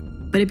 wouldn't it?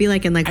 But it'd be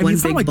like in one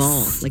it's not big like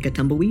ball, like a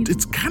tumbleweed.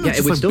 It's kind of Yeah,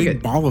 it would just a still big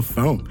get- ball of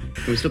foam.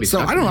 it would still be So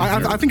stuck I don't know.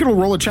 in there. I think it'll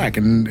roll a check,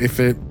 and if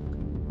it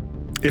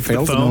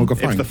fails, then it'll go If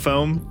flying. the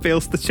foam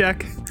fails the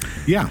check,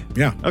 Yeah.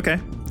 okay.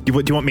 Do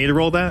you want me to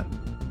roll that?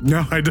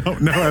 No, I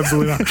don't. No,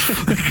 absolutely not.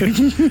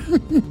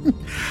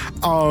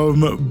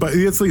 But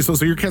let's see. So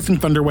you're casting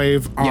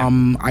Thunderwave.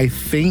 I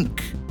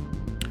think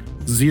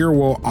Zir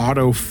will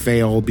auto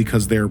fail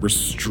because they're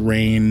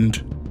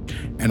restrained,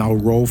 and I'll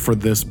roll for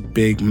this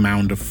big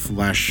mound of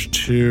flesh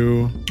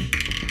too.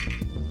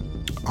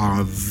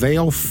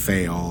 They'll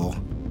fail.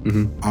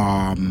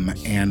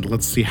 And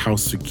let's see how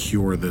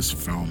secure this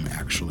foam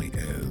actually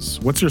is.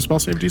 What's your spell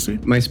save,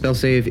 DC? my spell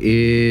save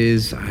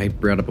is, I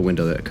brought up a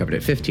window that covered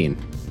it, 15.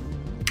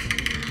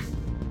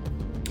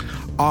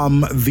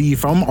 The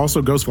foam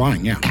also goes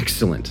flying. Yeah.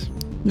 Excellent.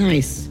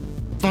 Nice.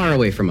 far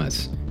away from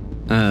us.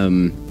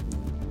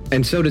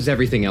 And so does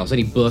everything else.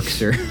 Any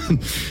books or...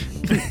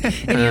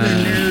 Any other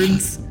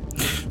nerds?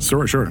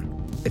 Sure.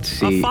 Let's A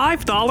see.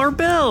 $5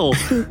 bill.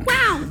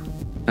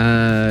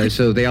 Wow.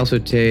 So they also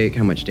take...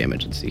 How much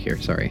damage? Let's see here.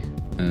 Sorry.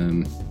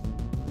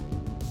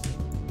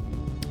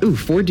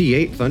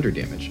 4d8 thunder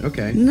damage.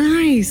 Okay.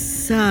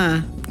 Nice.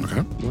 Okay.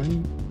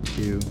 1,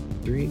 2,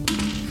 3,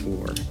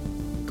 4.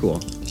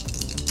 Cool.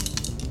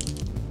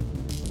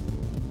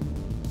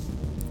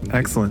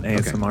 Excellent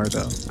ASMR,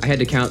 though. I had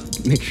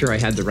to make sure I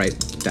had the right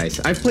dice.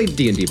 I've played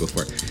D&D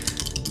before.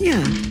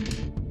 Yeah.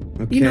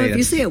 Okay, You know, if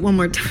you say it one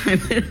more time,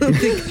 I don't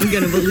think I'm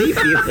going to believe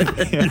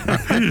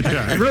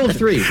you. roll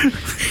 3.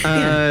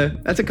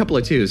 That's a couple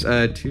of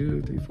 2s.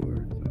 2, 3, 4,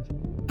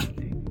 5, 6,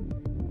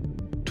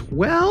 8.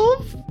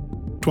 12?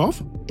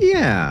 12?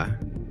 Yeah.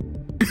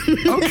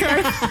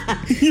 Okay.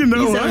 You know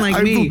You what? sound like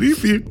I me.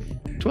 believe you.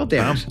 12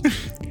 damage.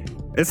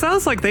 It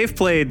sounds like they've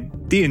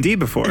played D&D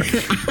before. I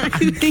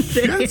think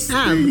they Yes.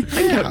 have. I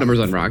can count numbers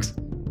on rocks.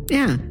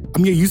 Yeah.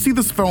 You see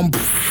this foam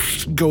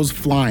goes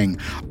flying,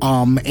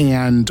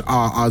 and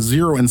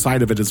Zero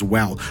inside of it as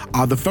well.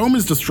 The foam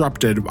is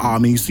disrupted.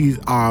 You see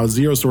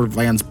Zero sort of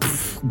lands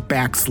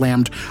back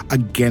slammed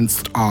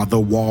against the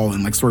wall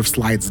and like sort of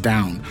slides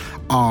down.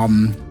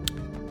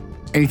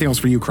 Anything else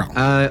for you,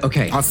 Krell?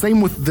 Okay.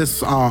 Same with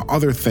this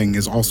other thing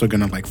is also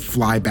gonna like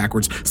fly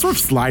backwards, sort of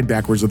slide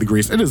backwards with the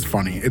grease. It is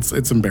funny.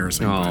 It's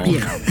embarrassing. Oh.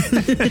 Yeah.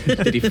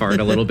 Did he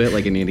fart a little bit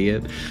like an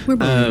idiot? We're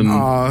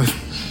both.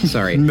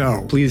 Sorry.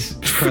 No. Please,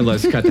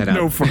 Carlos, cut that out.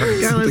 No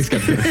farts. Carlos,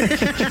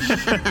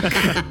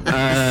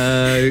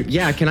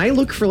 Yeah, can I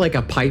look for like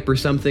a pipe or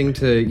something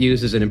to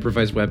use as an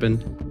improvised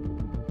weapon?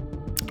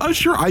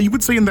 Sure. You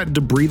would say in that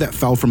debris that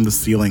fell from the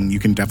ceiling, you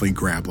can definitely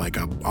grab like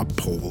a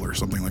pole or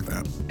something like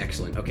that.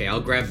 Excellent. Okay, I'll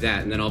grab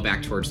that and then I'll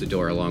back towards the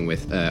door along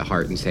with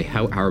Hart and say,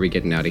 how are we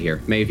getting out of here?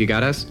 Maeve, you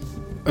got us?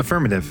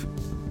 Affirmative.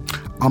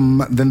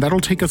 Then that'll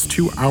take us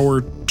to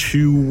our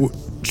 2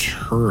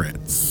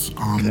 turrets.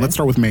 Let's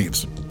start with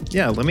Maeve's.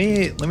 Yeah, let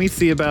me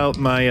see about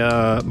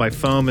my my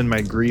foam and my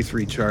grease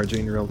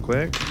recharging real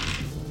quick.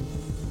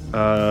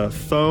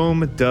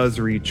 Foam does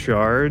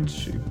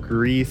recharge,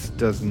 grease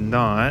does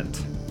not.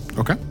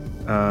 Okay.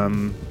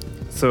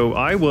 So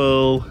I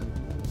will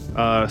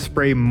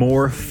spray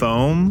more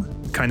foam,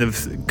 kind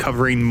of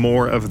covering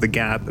more of the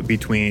gap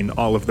between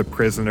all of the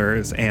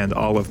prisoners and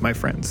all of my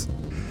friends,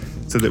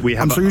 so that we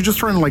have. So you're just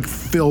trying to like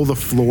fill the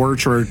floor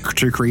to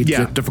create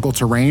difficult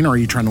terrain, or are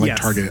you trying to like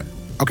target it?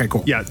 Okay,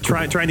 cool. Yeah,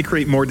 trying to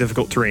create more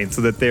difficult terrain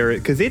so that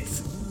because it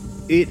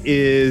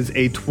is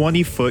a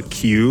 20-foot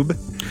cube.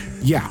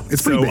 Yeah,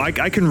 it's pretty So big.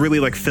 I can really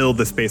like fill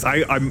the space.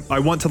 I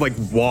want to like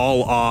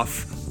wall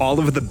off all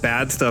of the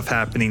bad stuff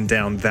happening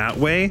down that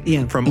way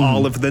from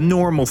all of the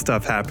normal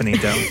stuff happening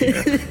down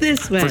here.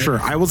 this way. For sure.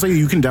 I will say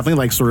you can definitely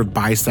like sort of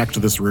bisect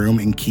this room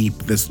and keep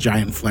this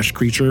giant flesh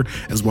creature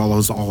as well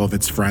as all of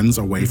its friends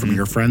away from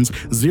your friends.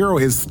 Zero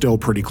is still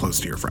pretty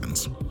close to your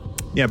friends.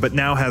 Yeah, but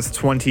now has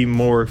 20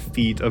 more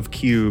feet of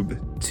cube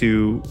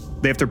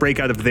they have to break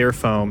out of their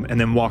foam and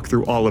then walk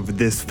through all of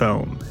this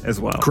foam as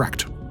well.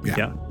 Correct.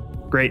 Yeah.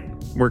 Great.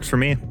 Works for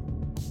me.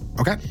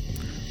 Okay.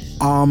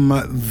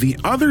 The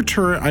other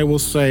turret, I will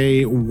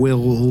say,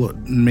 will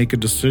make a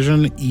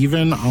decision.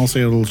 Even, I'll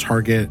say it'll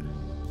target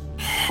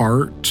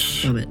Hart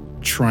Love it.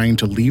 trying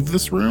to leave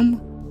this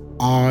room.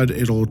 Odd,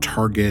 it'll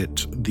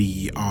target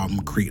the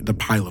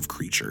pile of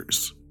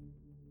creatures.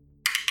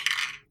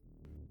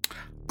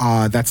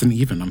 That's an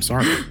even. I'm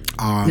sorry.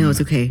 No,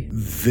 it's okay.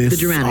 This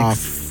The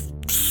dramatics.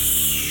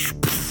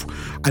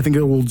 I think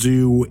it will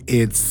do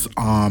its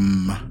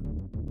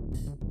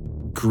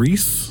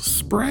grease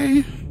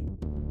spray.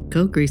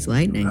 Go grease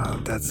lightning.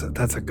 Oh, that's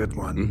a good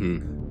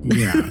one.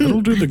 Yeah,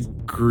 it'll do the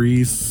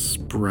grease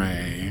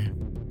spray.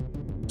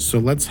 So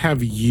let's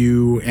have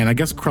you, and I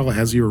guess Krella,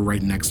 as you were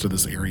right next to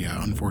this area,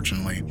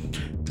 unfortunately,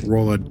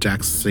 roll a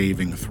dex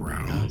saving throw.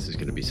 Oh, this is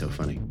going to be so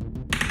funny.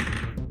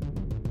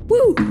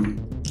 Woo!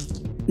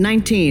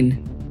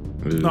 19.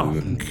 Oh,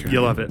 Okay.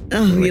 you love it.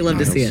 Oh, you love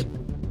to see it.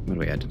 What do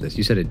we add to this?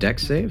 You said a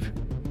dex save?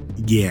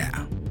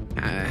 Yeah.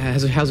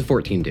 How's a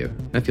 14 do?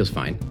 That feels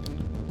fine.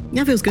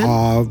 That feels good.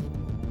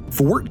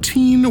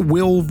 14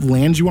 will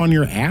land you on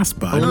your ass,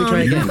 bud. Let me try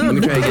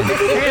again.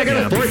 Hey, I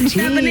got a 14.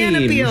 That banana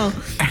peel.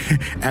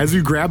 As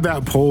you grab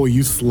that pole,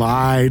 you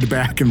slide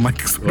back and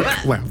like sort of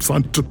collapse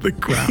onto the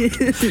ground.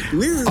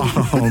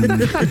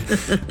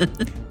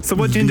 So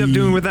what'd you end up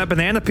doing with that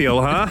banana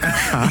peel, huh?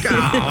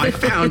 Oh, I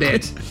found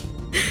it.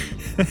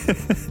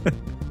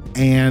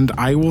 And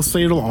I will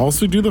say it'll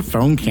also do the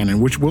foam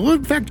cannon, which will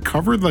in fact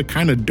cover the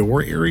kind of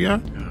door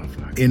area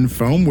in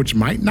foam, which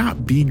might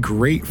not be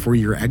great for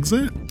your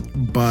exit,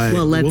 but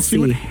Well, let's we'll see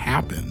what see.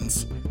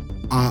 happens.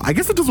 I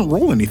guess it doesn't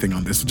roll anything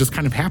on this. It just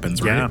kind of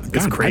happens, right? Yeah,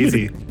 it's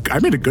crazy. I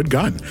made a good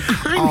gun.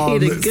 I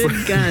made a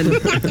good gun.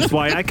 That's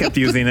why I kept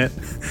using it.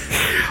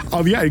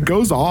 Yeah, it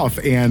goes off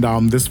and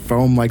this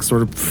foam like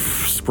sort of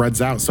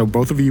spreads out. So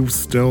both of you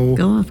still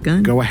Go off,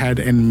 gun. go ahead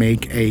and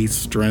make a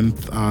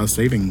strength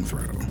saving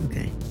throw.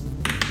 Okay.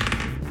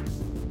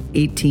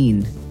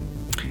 18.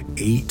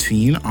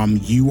 18.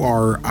 You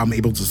are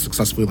able to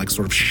successfully like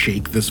sort of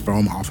shake this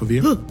foam off of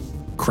you.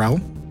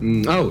 Krell?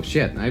 Oh,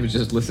 shit. I was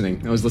just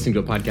listening. I was listening to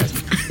a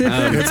podcast.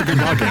 It's a good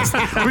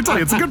podcast. Let me tell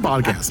you, it's a good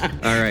podcast.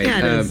 All right. Yeah,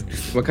 it is.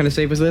 What kind of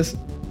save was this?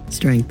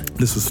 Strength.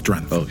 This is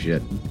strength. Oh,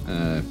 shit.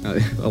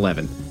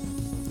 11.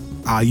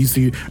 You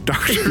see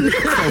Dr.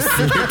 Krell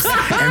slips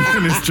and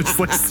then is just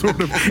like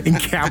sort of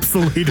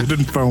encapsulated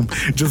in foam.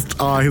 Just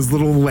his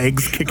little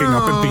legs kicking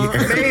up in the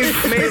air.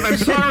 Maeve, I'm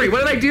sorry.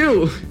 What did I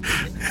do?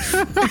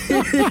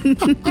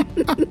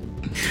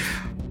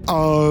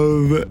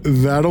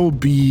 That'll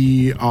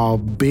be a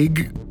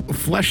big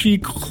fleshy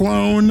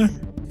clone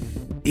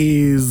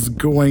is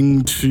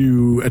going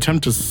to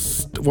attempt to,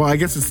 well, I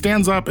guess it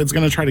stands up. It's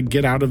going to try to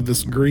get out of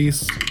this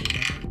grease.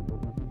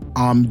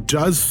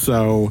 Does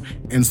so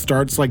and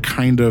starts like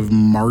kind of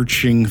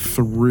marching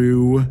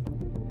through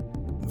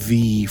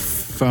the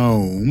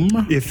foam.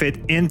 If it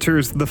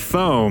enters the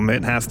foam,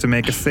 it has to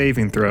make a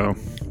saving throw.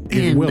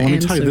 It will. Let me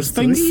tell you, answer this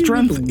thing's 3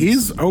 strength riddles.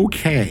 is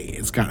okay.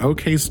 It's got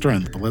okay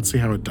strength, but let's see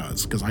how it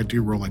does, because I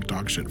do roll like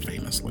dog shit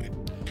famously.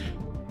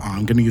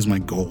 I'm going to use my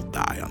gold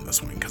die on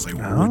this one, because I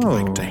would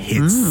like to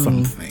hit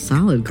something.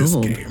 Solid this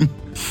gold. game.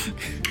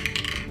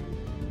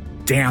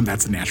 Damn,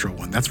 that's a natural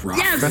one. That's rough.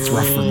 Yes! That's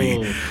rough for me.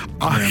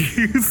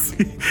 You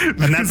see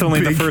And that's only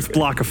the big- first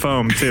block of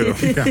foam, too.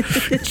 Yeah,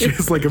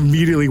 just like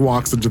immediately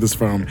walks into this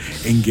foam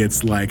and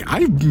gets like,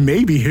 I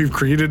maybe have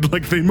created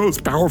like the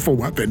most powerful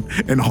weapon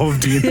in all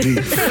of D&D.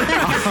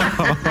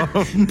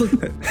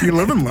 You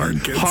live and learn,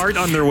 kids. Hard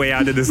on their way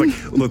out of this, like,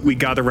 look, we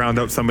got to round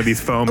up some of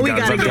these foam We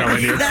guns, gotta I'm get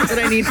telling you. That's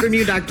what I need from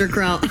you, Dr.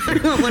 Krell.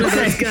 I want one of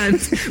those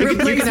guns.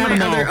 Replace have my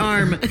them all. other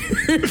arm.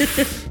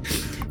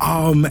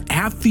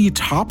 At the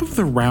top of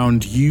the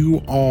round,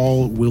 you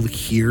all will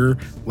hear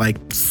like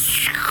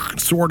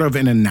sort of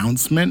an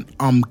announcement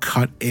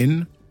cut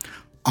in.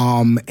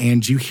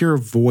 And you hear a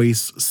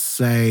voice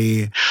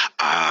say,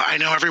 I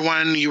know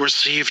everyone, you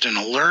received an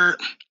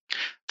alert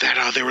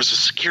that there was a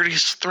security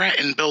threat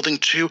in Building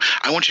 2.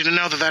 I want you to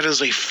know that that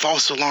is a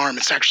false alarm.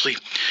 It's actually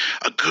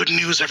a good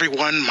news,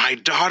 everyone. My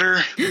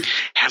daughter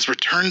has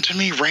returned to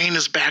me. Rain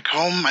is back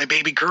home, my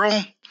baby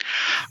girl.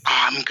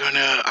 I'm going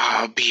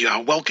to be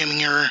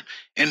welcoming her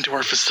into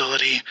our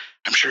facility.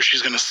 I'm sure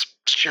she's going to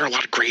share a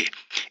lot of great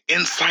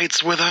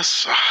insights with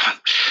us.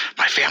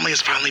 My family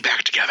is finally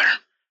back together.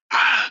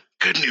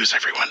 Good news,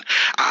 everyone.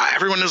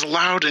 Everyone is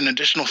allowed an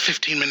additional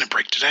 15-minute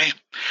break today.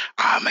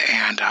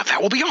 And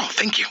that will be all.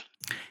 Thank you.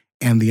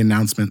 And the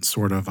announcement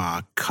sort of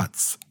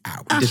cuts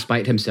out.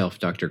 Despite himself,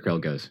 Dr.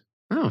 Krell goes,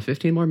 oh,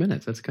 15 more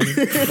minutes. That's kind of...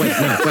 Wait.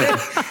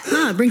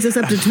 It brings us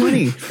up to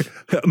 20.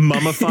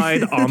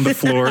 Mummified on the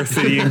floor,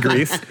 city in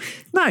Greece.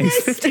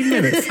 Nice, 15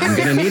 minutes. I'm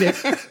going to need it.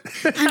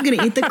 I'm going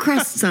to eat the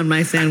crusts on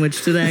my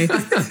sandwich today.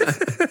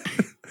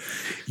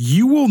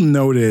 You will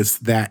notice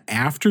that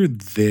after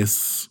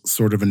this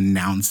sort of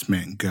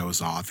announcement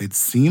goes off, it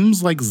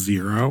seems like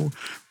Zero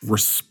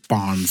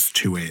responds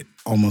to it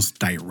almost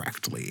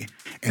directly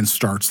and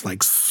starts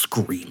like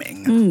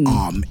screaming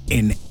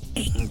in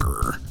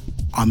anger.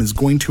 Is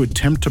going to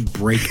attempt to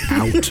break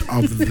out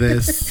of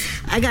this.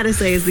 I got to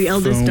say, as the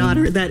eldest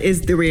daughter, that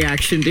is the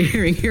reaction to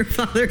hearing your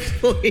father's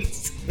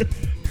voice.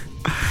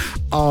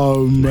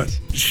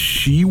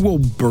 She will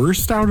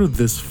burst out of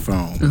this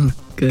foam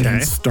Good.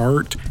 and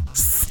start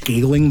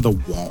scaling the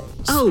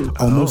walls.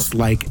 Almost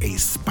like a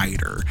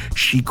spider.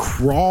 She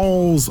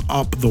crawls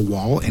up the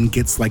wall and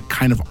gets like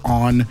kind of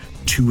on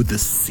to the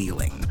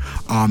ceiling.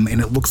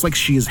 And it looks like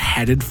she is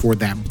headed for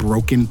that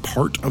broken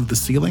part of the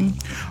ceiling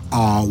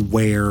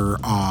where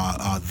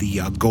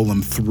the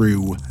golem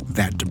threw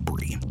that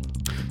debris.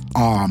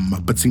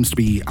 But seems to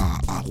be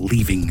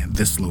leaving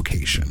this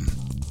location.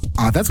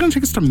 That's going to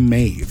take us to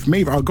Maeve.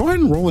 Maeve, go ahead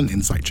and roll an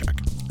insight check.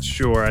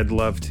 Sure, I'd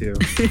love to.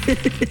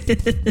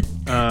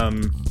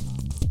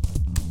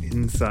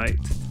 Insight.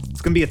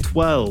 It's going to be a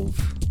 12.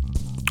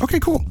 Okay,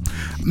 cool.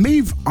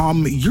 Maeve,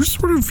 you're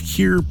sort of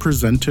here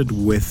presented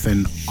with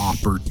an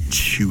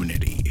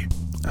opportunity.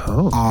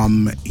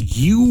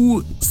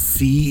 You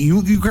see,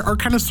 you are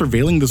kind of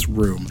surveilling this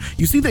room.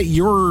 You see that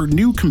your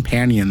new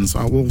companions,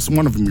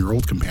 one of them, your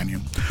old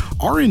companion,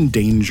 are in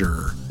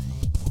danger,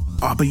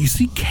 but you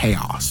see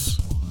chaos.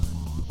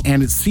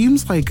 And it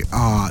seems like,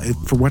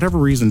 for whatever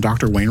reason,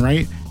 Dr.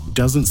 Wainwright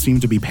doesn't seem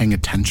to be paying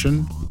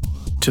attention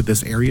to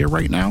this area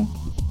right now.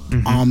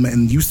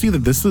 And you see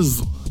that this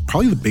is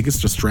probably the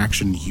biggest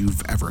distraction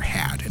you've ever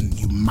had, and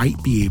you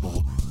might be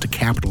able to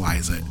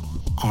capitalize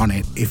on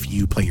it if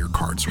you play your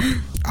cards right.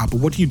 But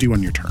what do you do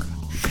on your turn?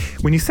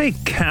 When you say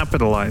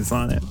capitalize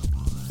on it,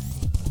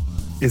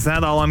 is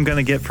that all I'm going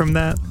to get from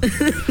that?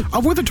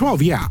 With a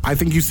 12, yeah. I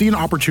think you see an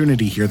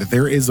opportunity here that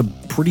there is a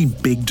pretty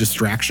big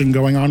distraction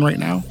going on right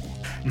now,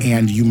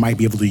 and you might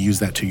be able to use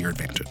that to your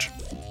advantage.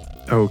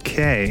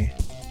 Okay.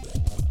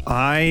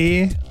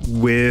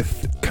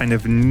 With kind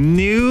of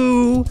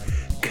new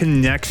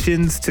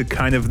connections to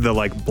kind of the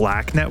like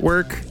black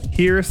network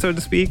here, so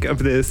to speak, of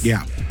this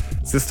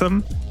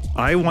system,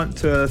 I want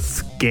to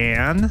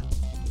scan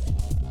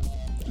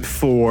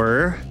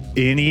for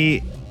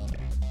any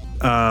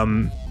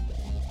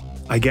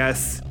I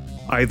guess,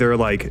 either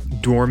like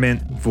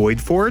dormant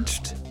Void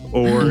Forged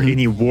or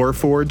any War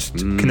Forged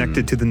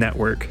connected to the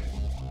network.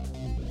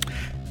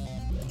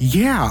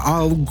 Yeah,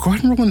 go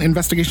ahead and roll an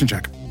investigation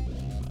check.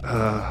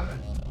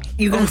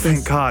 You got this.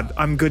 Thank God.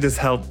 I'm good as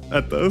hell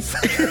at those.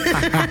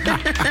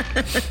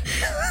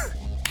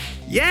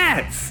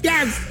 Yes!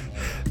 Yes!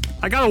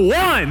 I got a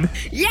 1!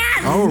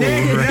 Yes! Oh,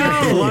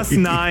 Plus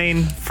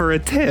 9 for a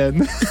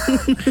 10.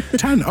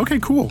 10. Okay,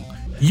 cool.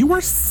 You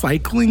are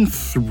cycling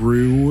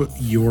through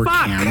your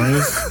Fuck.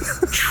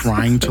 cameras,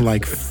 trying to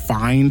like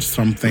find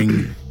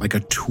something like a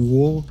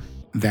tool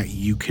that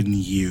you can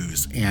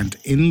use. And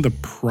in the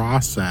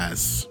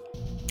process,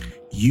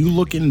 you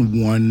look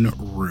in one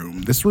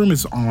room. This room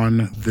is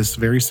on this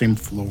very same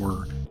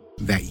floor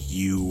that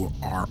you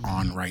are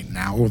on right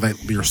now, or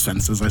that your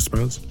senses, I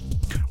suppose,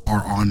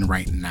 are on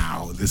right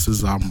now. This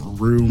is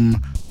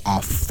room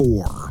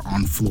 4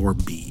 on floor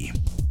B.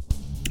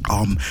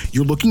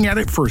 You're looking at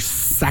it for a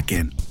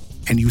second,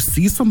 and you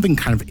see something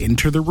kind of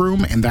enter the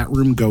room, and that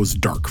room goes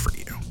dark for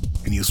you,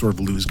 and you sort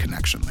of lose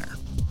connection there.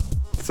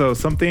 So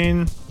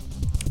something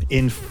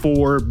in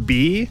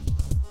 4B?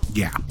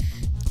 Yeah.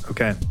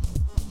 Okay.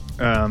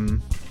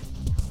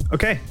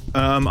 Okay.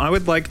 I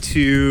would like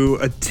to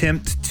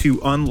attempt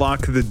to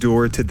unlock the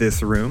door to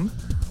this room.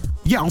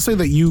 Yeah, I'll say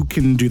that you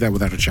can do that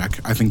without a check.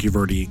 I think you've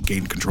already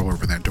gained control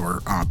over that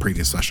door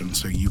previous session,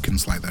 so you can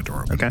slide that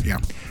door open. Okay. Yeah.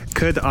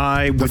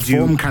 The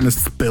foam kind of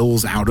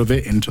spills out of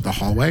it into the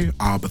hallway,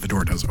 but the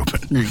door does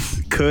open.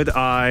 Nice.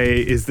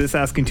 Is this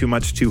asking too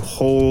much to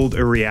hold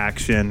a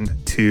reaction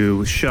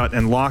to shut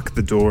and lock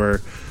the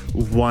door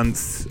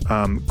once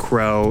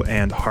Krell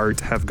and Hart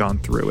have gone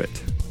through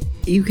it?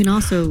 You can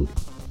also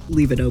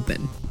leave it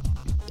open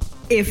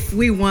if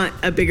we want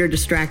a bigger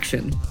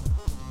distraction.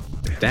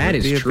 That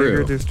Would be is a true.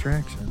 bigger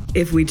distraction.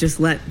 If we just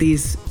let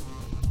these,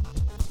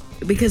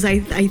 because I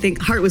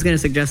think Hart was going to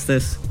suggest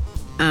this.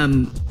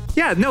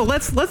 Yeah, no,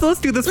 let's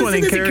do this one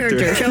in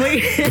character. Shall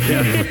we?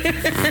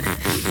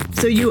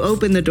 So you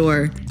open the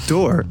door.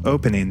 Door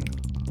opening.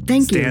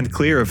 Thank you. Stand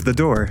clear of the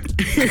door.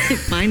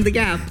 Find the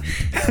gap.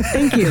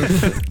 Thank you.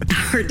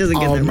 Hart doesn't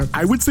get that.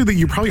 I would say that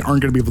you probably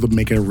aren't going to be able to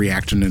make a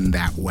reaction in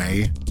that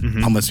way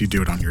unless you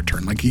do it on your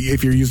turn. Like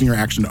if you're using your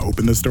action to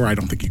open this door, I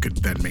don't think you could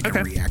then make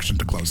a reaction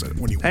to close it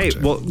when you want to.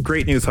 Well,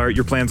 great news, Hart.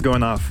 Your plan's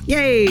going off.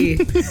 Yay!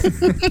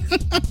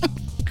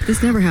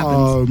 This never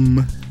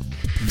happens.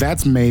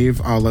 That's Maeve.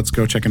 Let's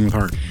go check in with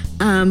Hart.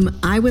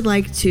 I would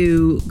like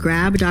to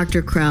grab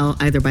Dr. Krell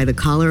either by the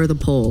collar or the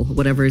pole,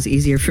 whatever is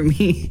easier for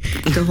me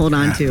to hold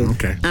on to.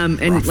 Okay. And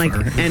Rough, like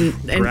all right. and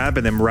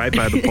Grabbing him right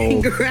by the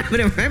pole. grabbing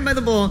him right by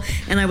the pole,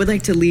 and I would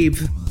like to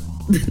leave.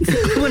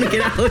 I want to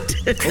get out.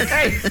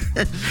 Okay.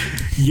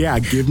 Yeah,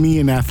 give me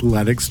an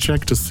athletics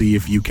check to see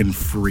if you can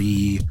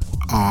free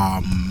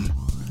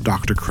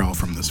Dr. Krell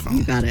from this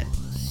phone. Got it.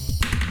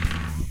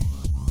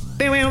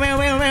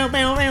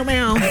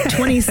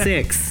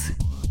 26.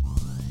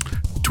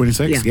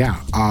 26? Yeah.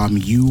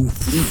 You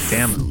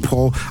Damn.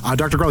 pull.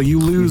 Dr. Krell, you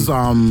lose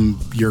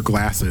your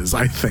glasses,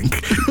 I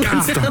think.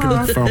 Stuck in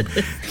the foam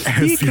as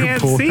He you can't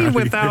pull see out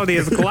without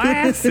his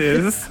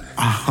glasses.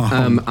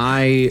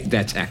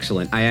 That's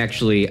excellent. I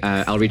actually,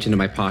 I'll reach into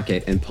my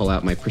pocket and pull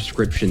out my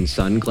prescription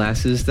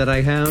sunglasses that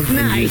I have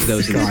and use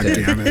those God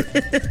instead. damn it.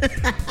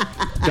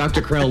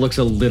 Dr. Krell looks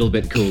a little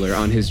bit cooler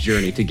on his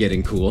journey to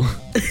getting cool.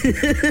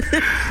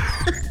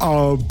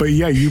 But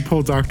yeah, you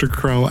pull Dr.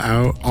 Krell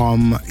out.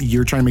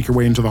 You're trying to make your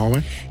way into the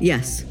hallway?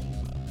 Yes.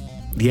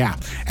 Yeah.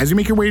 As you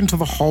make your way into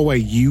the hallway,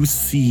 you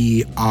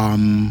see,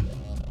 I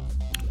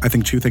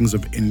think, two things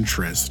of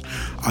interest.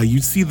 You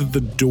see that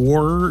the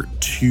door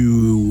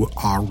to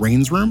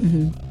Rain's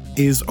room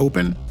is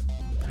open.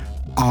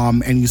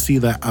 And you see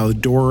that a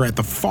door at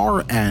the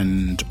far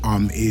end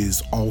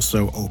is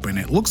also open.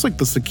 It looks like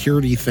the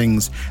security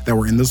things that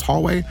were in this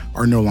hallway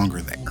are no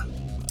longer there.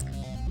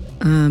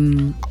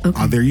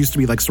 Okay. There used to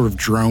be like sort of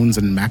drones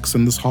and mechs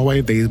in this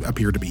hallway. They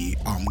appear to be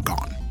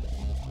gone.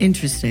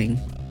 Interesting.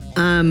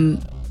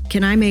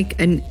 Can I make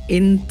an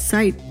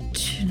insight?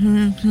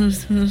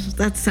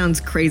 That sounds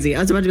crazy. I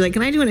was about to be like,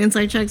 can I do an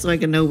insight check so I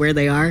can know where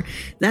they are?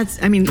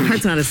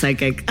 Hart's not a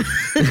psychic.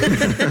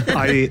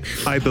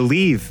 I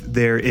believe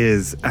there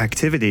is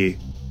activity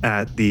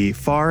at the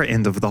far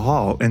end of the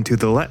hall and to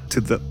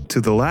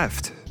the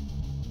left.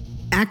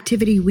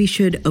 Activity we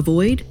should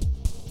avoid?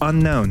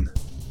 Unknown.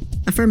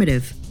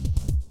 Affirmative.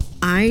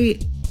 I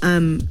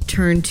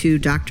turn to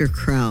Dr.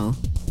 Krell,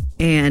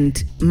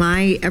 and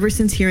ever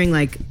since hearing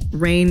like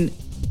Rain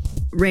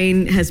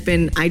has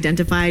been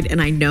identified,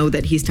 and I know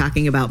that he's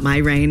talking about my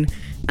Rain.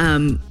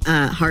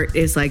 Hart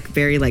is like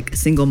very like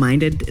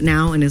single-minded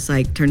now, and is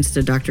like turns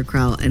to Dr.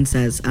 Krell and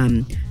says,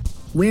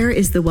 "Where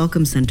is the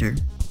welcome center?"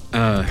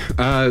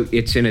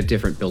 It's in a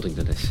different building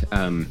than this.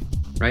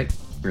 Right?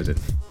 Where is it?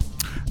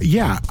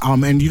 Yeah,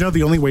 and you know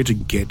the only way to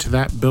get to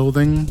that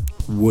building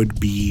would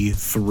be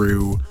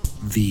through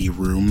the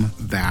room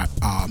that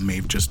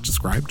Maeve just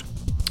described.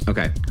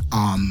 Okay.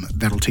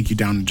 That'll take you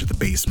down into the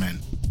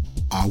basement,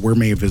 where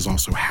Maeve is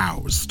also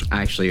housed.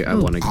 Actually, I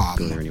want to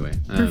go there anyway.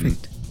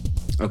 Perfect.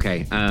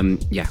 Okay.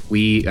 Yeah.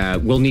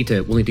 We'll need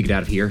to get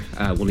out of here.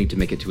 We'll need to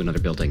make it to another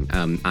building.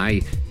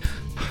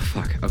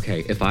 Fuck.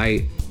 Okay.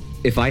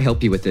 If I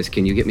help you with this,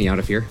 can you get me out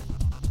of here?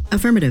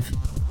 Affirmative.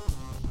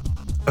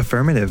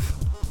 Affirmative.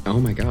 Oh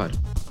my god.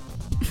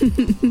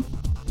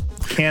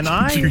 Can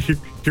I?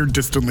 You're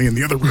distantly in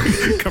the other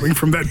room, coming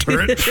from that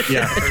turret.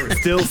 Yeah.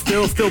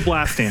 Still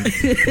blasting.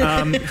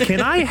 Can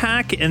I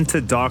hack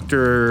into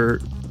Dr.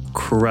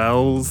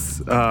 Krell's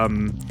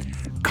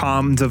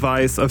comm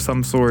device of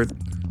some sort?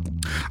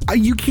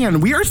 You can.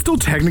 We are still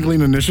technically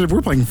in initiative.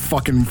 We're playing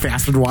fucking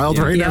Fast and Wild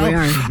right now. We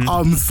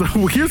are. So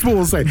here's what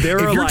we'll say. There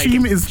if are your like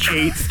team is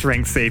 8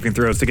 strength saving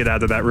throws to get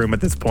out of that room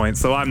at this point,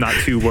 so I'm not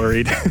too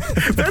worried.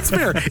 That's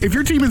fair. If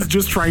your team is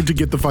just trying to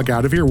get the fuck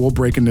out of here, we'll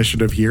break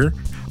initiative here.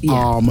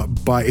 Yeah.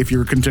 But if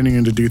you're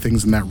continuing to do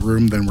things in that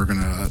room, then we're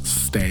gonna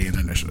stay in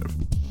initiative.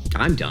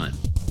 I'm done.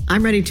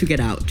 I'm ready to get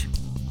out.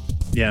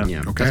 Yeah.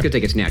 Yeah. Okay. Let's go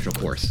take its natural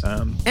course.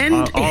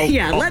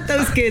 Let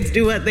those kids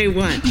do what they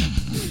want.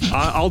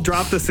 I'll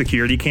drop the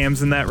security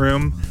cams in that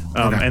room,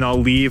 and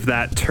I'll leave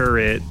that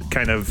turret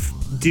kind of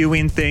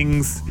doing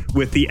things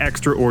with the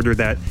extra order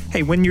that,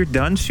 hey, when you're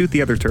done, shoot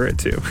the other turret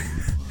too.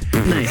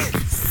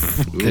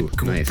 Nice. Ooh,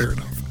 Cool, nice. fair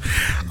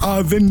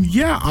enough. Then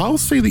yeah, I'll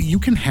say that you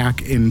can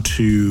hack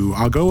into.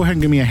 I'll go ahead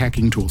and give me a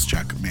hacking tools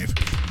check, Maeve.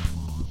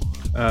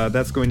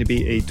 That's going to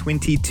be a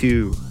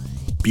 22.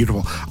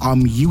 Beautiful.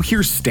 You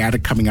hear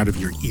static coming out of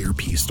your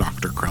earpiece,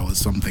 Dr. Krell, is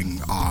something.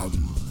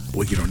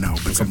 Well, you don't know,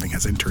 but something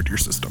has entered your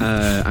system.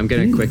 I'm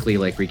gonna quickly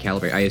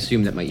recalibrate. I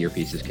assume that my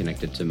earpiece is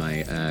connected to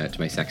my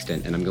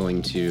sextant, and I'm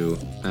going to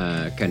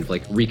kind of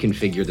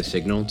reconfigure the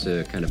signal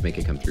to kind of make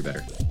it come through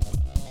better.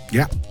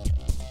 Yeah.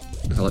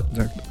 Hello.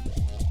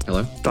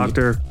 Hello.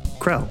 Dr.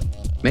 Krell.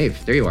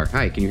 Maeve, there you are.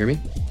 Hi. Can you hear me?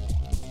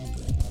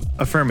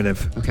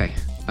 Affirmative. Okay.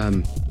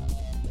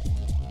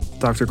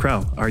 Dr.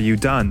 Krell, are you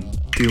done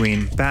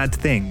doing bad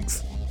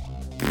things?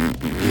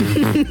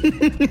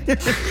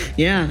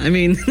 Yeah, I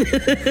mean,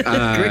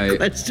 great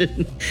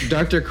question.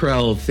 Dr.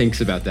 Krell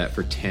thinks about that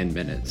for 10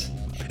 minutes.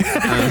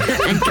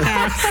 And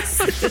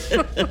casts.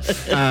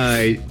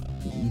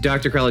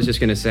 Dr. Krell is just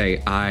going to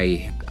say,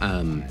 I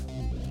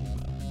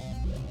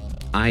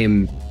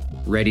am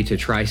ready to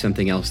try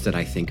something else that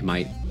I think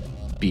might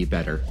be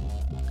better.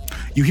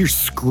 You hear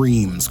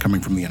screams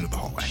coming from the end of the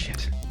hallway.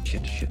 Shit.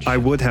 I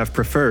would have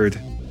preferred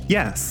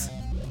yes,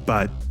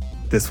 but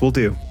this will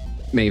do.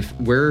 Maeve,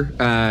 we're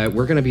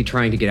going to be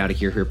trying to get out of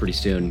here pretty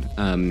soon.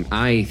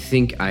 I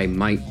think I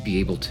might be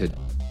able to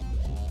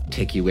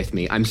take you with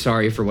me. I'm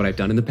sorry for what I've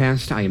done in the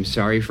past. I am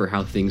sorry for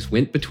how things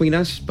went between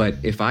us, but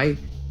if I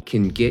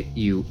can get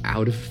you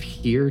out of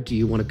here, do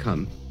you want to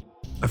come?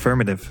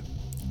 Affirmative.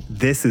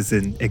 This is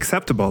an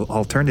acceptable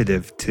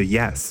alternative to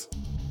yes.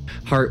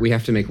 Hart, we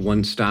have to make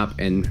one stop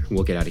and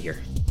we'll get out of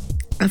here.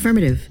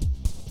 Affirmative.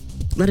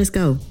 Let us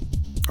go.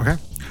 Okay.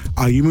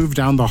 You move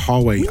down the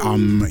hallway.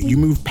 You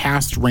move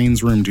past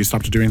Rain's room. Do you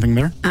stop to do anything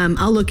there?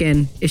 I'll look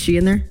in. Is she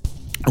in there?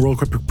 I'll roll a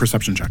quick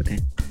perception check. Okay.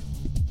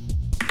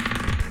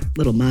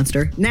 Little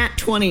monster. Nat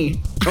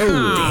 20.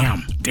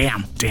 Oh,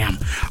 damn.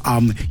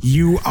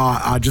 You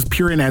just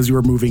peer in as you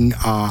were moving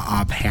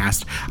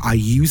past.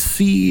 You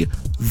see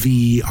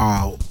the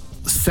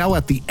cell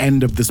at the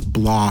end of this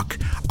block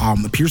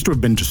appears to have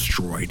been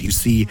destroyed. You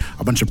see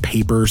a bunch of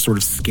paper sort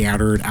of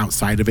scattered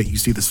outside of it. You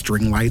see the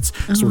string lights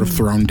sort of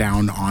thrown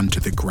down onto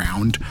the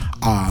ground.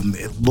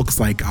 It looks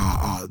like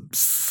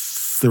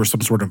there was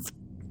some sort of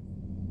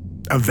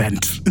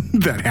event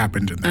that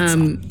happened in that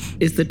cell.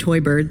 Is the toy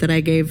bird that I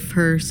gave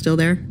her still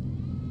there?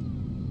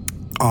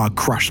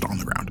 Crushed on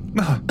the ground.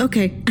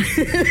 Okay.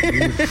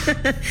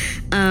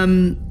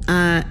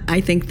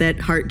 I think that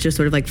Hart just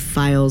sort of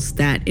files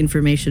that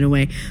information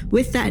away.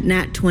 With that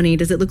nat 20,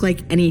 does it look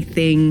like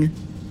anything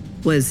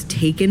was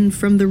taken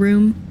from the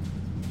room?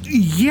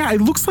 Yeah,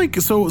 it looks like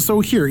so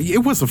here,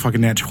 it was a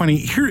fucking nat 20.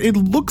 Here it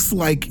looks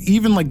like,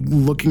 even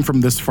looking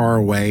from this far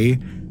away,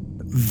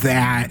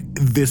 that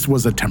this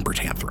was a temper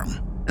tantrum.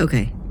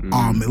 Okay.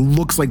 It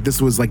looks like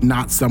this was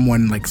not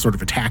someone sort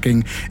of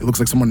attacking. It looks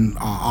like someone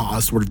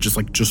sort of just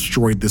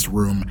destroyed this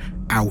room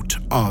out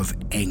of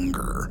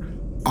anger.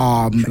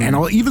 And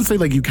I'll even say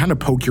you kind of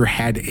poke your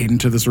head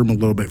into this room a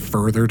little bit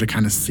further to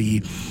kind of see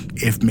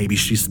if maybe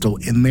she's still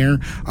in there.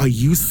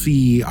 You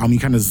see, you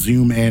kind of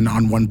zoom in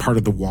on one part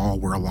of the wall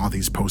where a lot of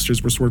these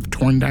posters were sort of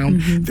torn down.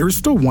 Mm-hmm. There's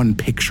still one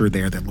picture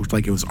there that looked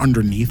like it was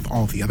underneath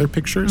all the other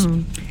pictures.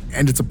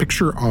 And it's a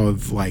picture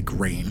of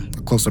Rain,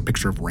 a close-up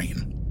picture of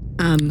Rain.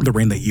 The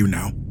Rain that you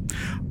know.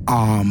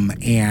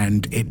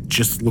 And it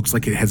just looks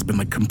like it has been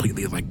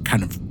completely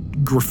kind of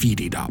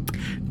graffitied up.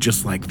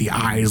 Just the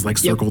eyes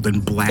circled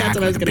in black. That's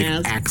what I was a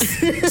gonna big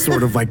ask. X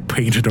sort of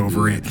painted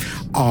over it.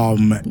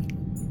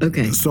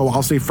 Okay. So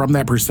I'll say from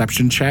that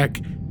perception check,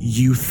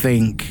 you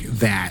think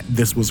that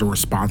this was a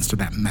response to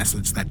that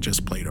message that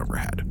just played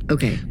overhead.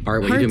 Okay.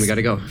 Hart, what are you doing? We got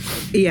to go.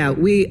 Yeah,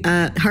 we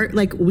Hart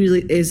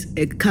really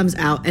it comes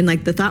out and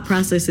the thought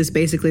process is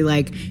basically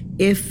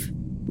if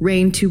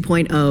Rain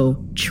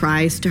 2.0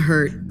 tries to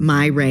hurt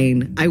my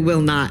Rain, I will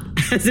not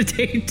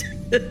hesitate.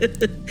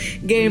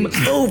 Game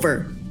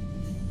over.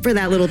 for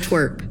that little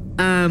twerp.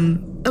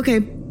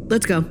 Okay,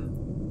 let's go.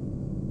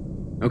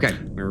 Okay,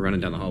 we're running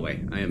down the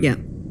hallway. Yeah.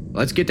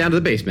 Let's get down to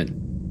the basement.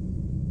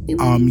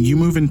 You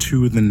move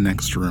into the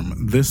next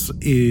room. This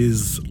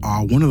is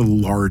one of the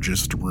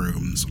largest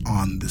rooms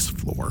on this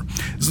floor.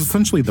 This is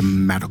essentially the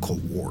medical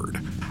ward.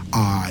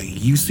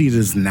 You see it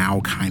is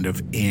now kind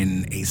of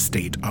in a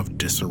state of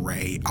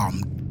disarray.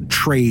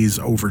 Trays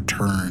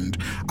overturned,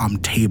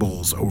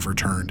 tables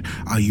overturned.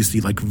 You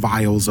see like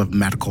vials of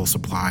medical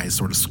supplies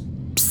sort of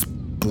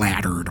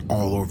splattered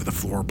all over the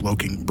floor,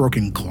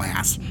 broken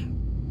glass.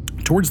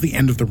 Towards the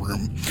end of the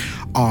room,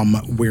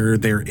 where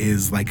there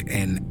is like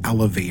an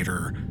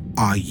elevator,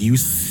 you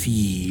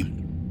see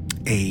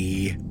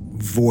a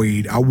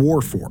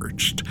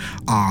Warforged.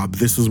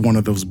 This is one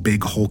of those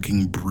big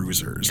hulking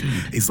bruisers.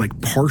 It's like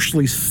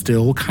partially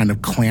still kind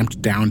of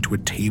clamped down to a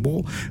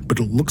table, but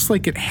it looks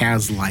like it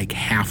has like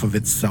half of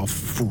itself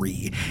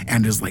free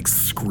and is like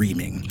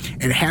screaming.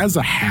 It has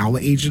a HAL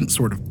agent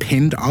sort of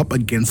pinned up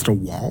against a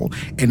wall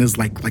and is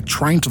like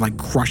trying to like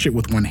crush it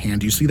with one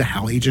hand. You see the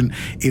HAL agent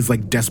is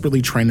like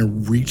desperately trying to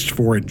reach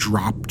for a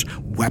dropped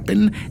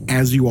weapon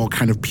as you all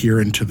kind of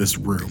peer into this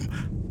room.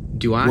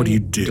 What do you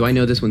do? Do I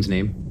know this one's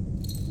name?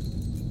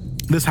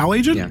 This HAL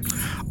agent? Yeah.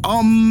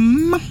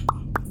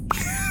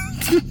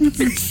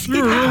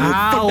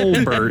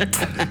 Albert.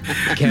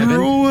 Kevin?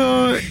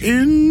 Roll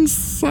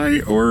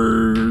insight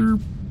or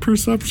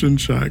perception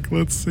check.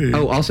 Let's see.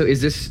 Oh, also,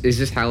 is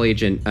this HAL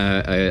agent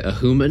a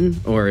human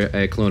or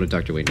a clone of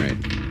Dr. Wainwright?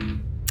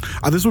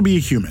 This would be a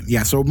human.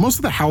 Yeah, so most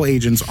of the HAL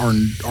agents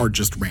are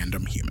just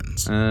random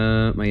humans.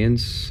 My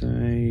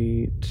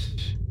insight...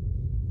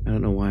 I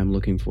don't know why I'm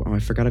looking for... Oh, I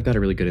forgot I've got a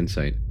really good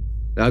insight.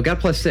 I've got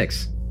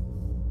 +6.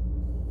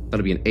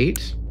 That'll be an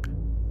 8.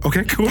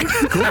 Okay, cool.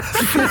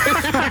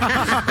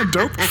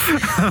 Dope.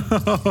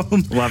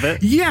 Love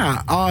it.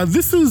 Yeah,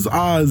 this is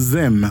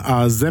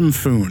Zim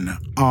Foon.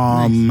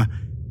 Nice.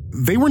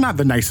 They were not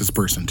the nicest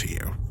person to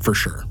you, for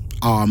sure.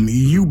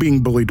 You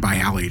being bullied by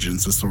HAL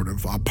agents is sort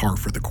of par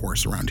for the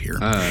course around here.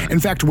 In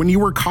fact, when you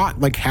were caught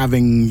like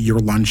having your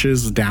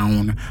lunches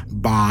down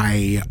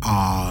by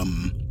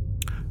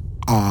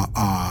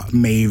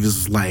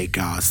Maeve's like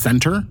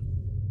center,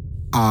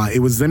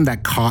 it was them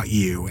that caught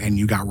you and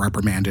you got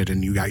reprimanded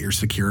and you got your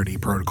security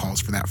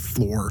protocols for that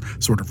floor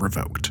sort of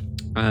revoked.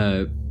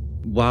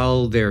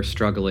 While they're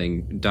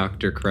struggling,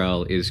 Dr.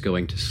 Krell is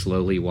going to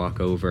slowly walk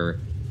over,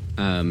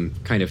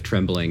 kind of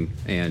trembling,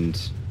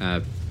 and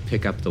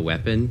pick up the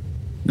weapon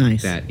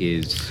that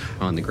is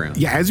on the ground.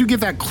 Yeah, as you get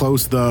that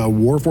close, the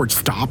Warforged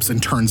stops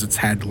and turns its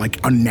head like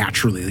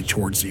unnaturally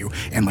towards you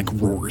and like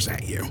roars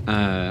at you.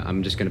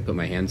 I'm just going to put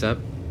my hands up.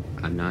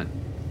 I'm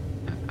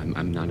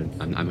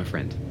a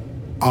friend.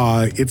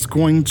 It's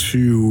going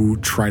to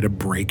try to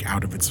break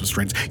out of its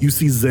restraints. You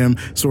see Zim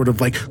sort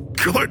of like,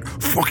 kill it,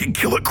 fucking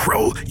kill it,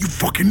 Krell, you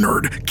fucking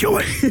nerd, kill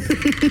it.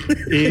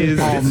 Is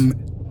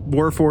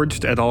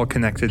Warforged at all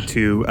connected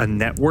to a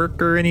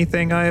network or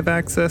anything I have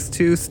access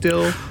to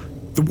still?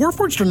 The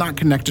Warforged are not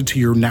connected to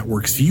your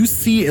networks. You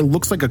see, it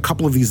looks like a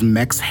couple of these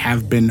mechs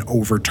have been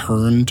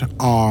overturned,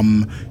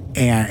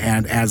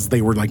 and as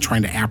they were like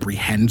trying to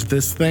apprehend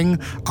this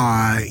thing,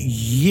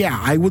 yeah,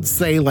 I would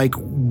say like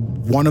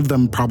one of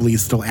them probably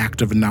is still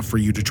active enough for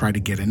you to try to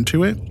get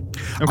into it.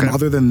 Okay.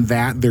 Other than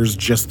that, there's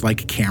just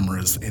like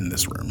cameras in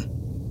this room.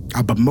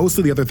 But most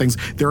of the other things,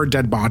 there are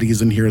dead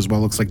bodies in here as well.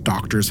 Looks like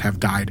doctors have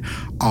died.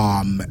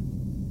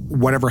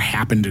 Whatever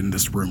happened in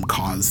this room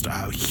caused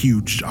a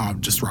huge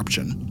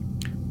disruption.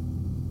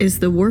 Is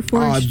the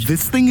Warforged?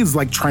 This thing is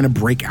like trying to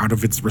break out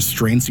of its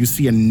restraints. You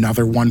see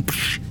another one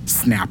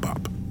snap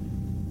up.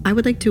 I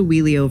would like to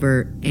wheelie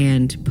over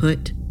and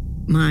put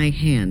my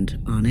hand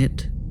on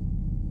it.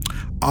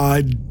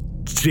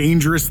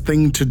 Dangerous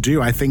thing to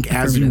do. I think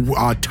as you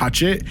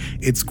touch it,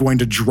 it's going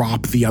to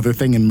drop the other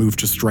thing and move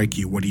to strike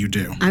you. What do you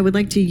do? I would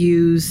like to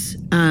use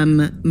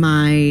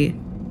my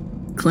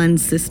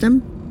cleanse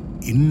system.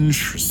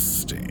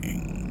 Interesting.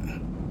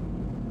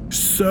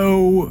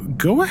 So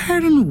go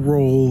ahead and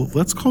roll.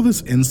 Let's call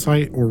this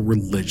insight or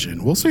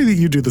religion. We'll say that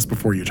you do this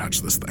before you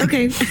touch this thing.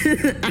 Okay.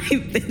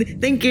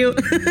 Thank you.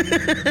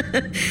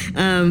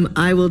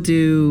 I'll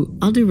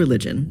do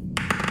religion.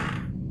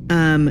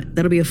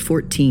 That'll be a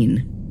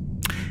 14.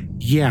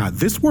 Yeah,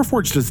 this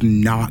Warforged is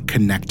not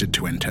connected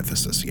to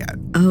Antithesis yet.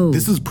 Oh.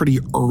 This is pretty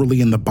early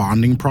in the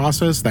bonding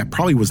process that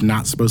probably was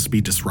not supposed to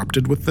be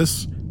disrupted with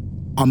this.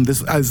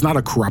 This is not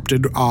a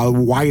corrupted.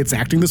 Why it's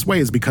acting this way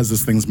is because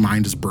this thing's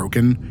mind is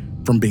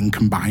broken from being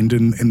combined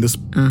in this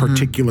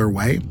particular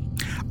way.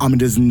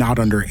 It is not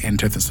under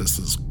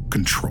Antithesis's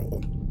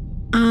control.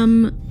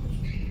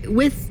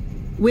 With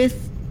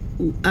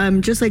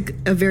just like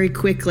a very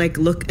quick like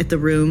look at the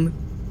room,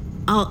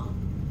 I'll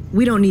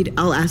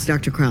ask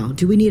Dr. Krell.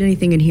 Do we need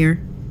anything in here?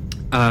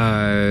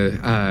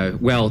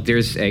 Well,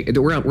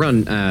 we're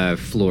on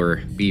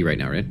floor B right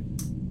now, right?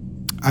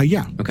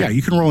 Yeah. Okay. Yeah,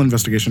 you can roll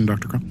investigation,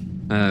 Dr. Krell.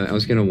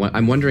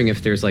 I'm wondering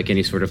if there's like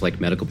any sort of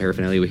like medical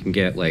paraphernalia we can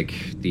get, like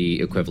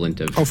the equivalent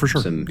of. Oh, for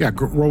sure. Yeah,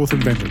 roll with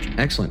advantage.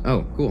 Excellent.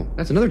 Oh, cool.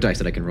 That's another dice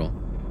that I can roll.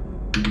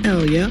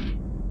 Hell yeah.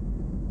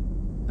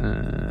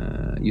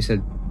 You said,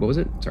 what was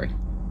it? Sorry.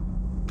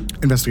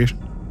 Investigation.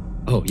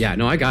 Oh, yeah.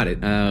 No, I got it.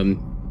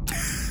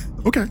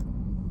 Okay.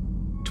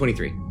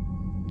 23.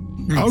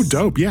 Nice. Oh,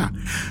 dope. Yeah.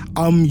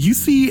 You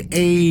see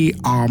a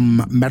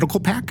medical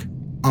pack.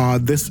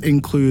 This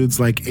includes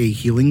like a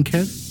healing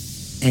kit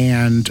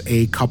and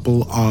a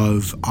couple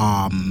of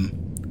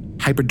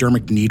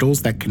hypodermic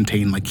needles that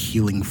contain like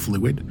healing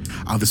fluid.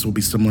 This will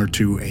be similar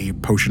to a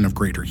potion of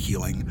greater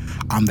healing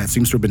that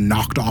seems to have been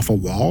knocked off a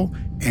wall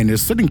and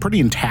is sitting pretty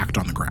intact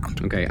on the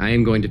ground. Okay, I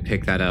am going to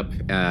pick that up,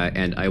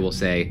 and I will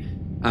say,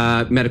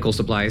 medical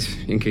supplies,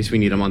 in case we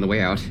need them on the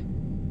way out.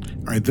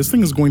 All right, this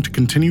thing is going to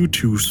continue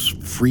to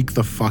freak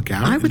the fuck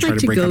out. I would like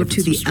to go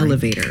to the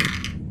elevator.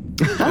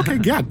 Okay,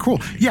 yeah, cool.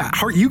 Yeah,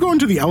 Hart, you go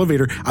into the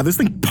elevator. This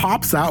thing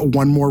pops out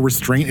one more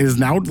restraint. It is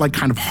now like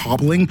kind of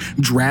hobbling,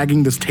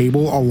 dragging this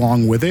table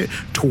along with it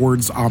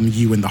towards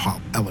you in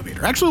the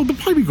elevator. Actually, it'll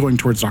probably be going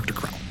towards Dr.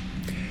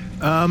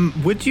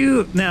 Krell. Would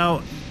you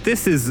now?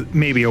 This is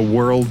maybe a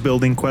world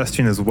building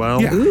question as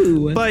well. Yeah.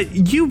 Ooh. But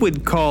you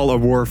would call a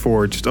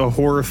Warforged a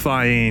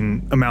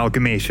horrifying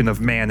amalgamation of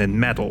man and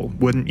metal,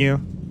 wouldn't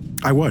you?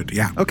 I would,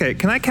 yeah. Okay,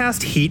 can I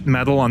cast heat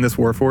metal on this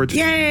Warforged?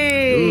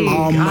 Yay!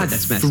 God,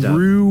 that's messed up.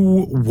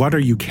 Through what are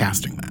you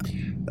casting that?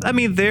 I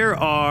mean, there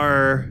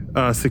are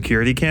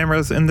security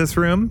cameras in this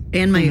room,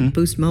 And my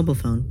Boost mobile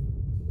phone.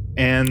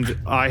 and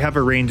I have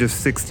a range of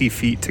 60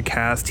 feet to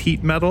cast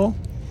heat metal.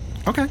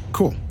 Okay,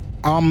 cool.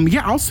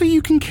 Yeah, I'll say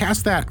you can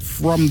cast that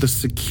from the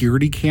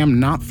security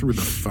cam, not through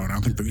the phone. I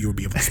don't think that you would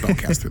be able to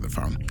spellcast through the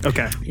phone.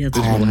 Okay. Yeah,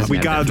 it's We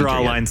gotta draw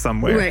a line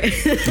somewhere. right.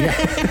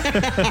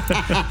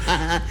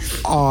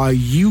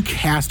 You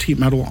cast heat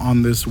metal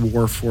on this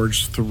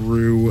Warforged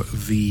through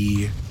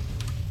the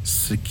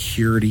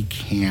security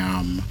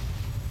cam.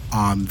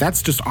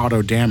 That's just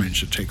auto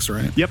damage it takes,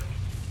 right? Yep.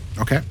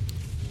 Okay.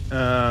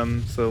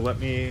 So let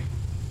me.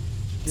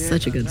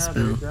 Such a good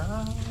spell.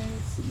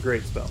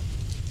 Great spell.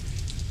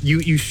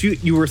 You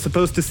shoot. You were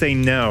supposed to say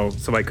no,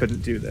 so I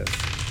couldn't do this.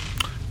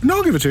 No,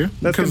 I'll give it to you.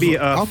 That's gonna because be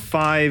I'll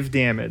 5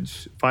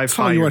 damage. 5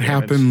 tell you fire what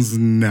damage. happens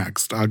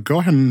next. Go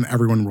ahead and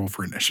everyone roll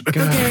for initiative.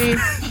 Okay.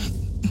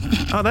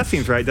 Oh, that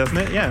seems right, doesn't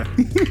it? Yeah.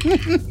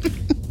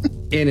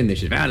 In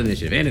initiative, out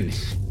initiative, in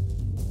initiative.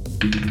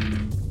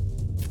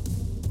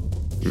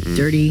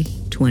 Dirty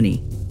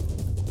 20.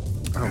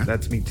 Oh,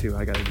 that's me too.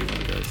 I gotta do one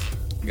of those.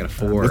 I got a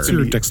 4. What's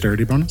your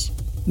dexterity bonus?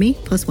 Me?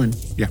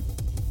 +1. Yeah.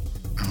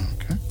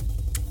 Okay.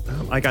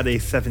 I got a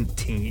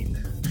 17.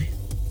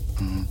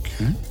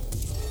 Okay.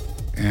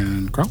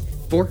 And Carl?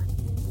 4.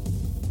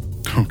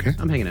 Okay.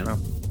 I'm hanging out.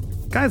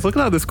 Guys, look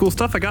at all this cool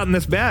stuff I got in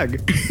this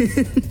bag.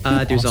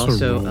 There's Also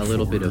also roll a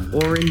little bit of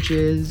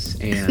oranges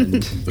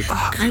and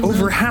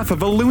Over half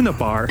of a Luna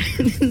bar.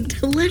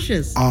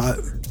 Delicious.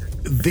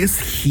 This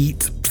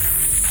heat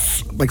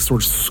like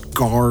sort of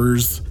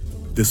scars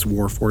this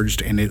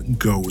Warforged and it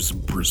goes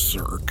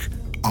berserk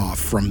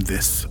from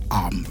this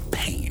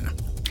pain.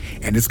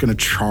 And it's going to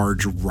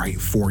charge right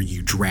for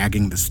you,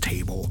 dragging this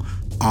table.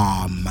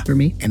 For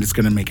me? And it's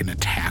going to make an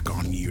attack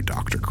on you,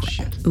 Dr.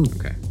 Krell. Ooh.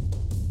 okay.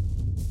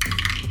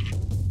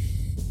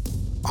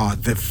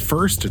 The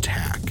first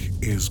attack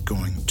is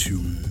going to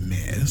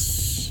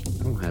miss.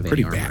 I don't have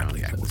Pretty any armor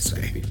badly, on, I but would it's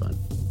gonna say. be fun.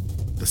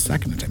 The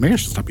second attack, maybe I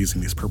should stop using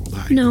these purple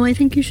die. No, I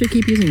think you should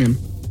keep using them.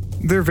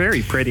 They're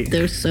very pretty.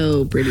 They're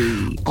so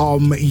pretty.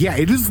 Yeah,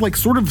 it is like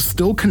sort of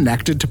still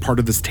connected to part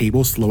of this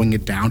table, slowing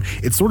it down.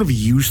 It's sort of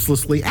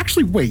uselessly.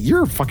 Actually, wait,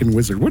 you're a fucking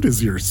wizard. What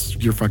is your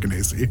fucking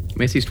AC?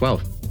 Macy's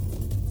 12.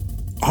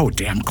 Oh,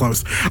 damn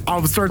close.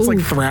 Starts like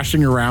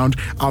thrashing around,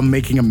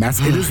 making a mess.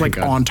 It is like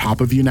on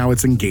top of you now.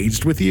 It's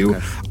engaged with you,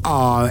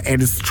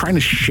 and it's trying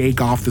to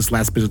shake off this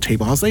last bit of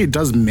table. I'll say it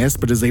does miss,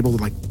 but is able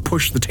to like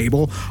push the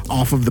table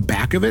off of the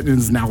back of it, and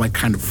is now like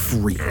kind of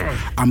free.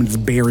 It's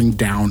bearing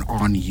down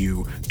on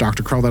you,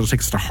 Dr. Krell. That'll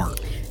take us to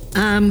Heart.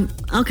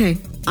 Okay.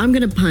 I'm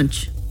going to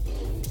punch.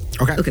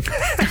 Okay. Okay.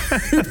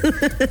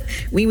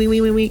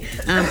 Wee.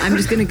 I'm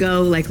just going to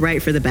go like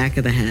right for the back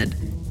of the head.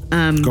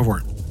 Go for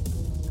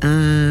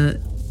it.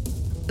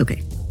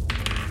 Okay.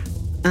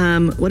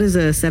 What does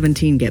a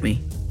 17 get me?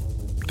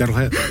 That'll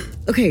hit.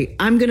 Okay,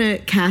 I'm gonna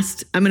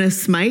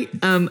smite.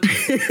 I'm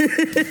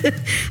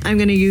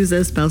gonna use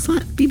a spell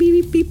slot. Beep,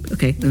 beep, beep, beep.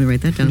 Okay, let me write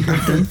that down.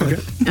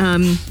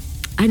 Okay.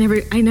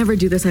 I never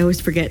do this. I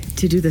always forget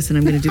to do this, and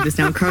I'm gonna do this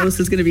now. Carlos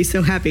is gonna be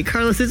so happy.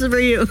 Carlos, this is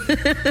for you.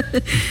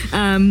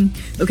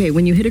 Okay,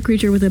 when you hit a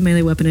creature with a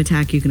melee weapon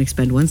attack, you can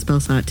expend 1 spell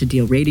slot to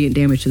deal radiant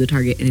damage to the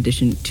target in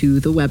addition to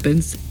the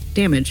weapon's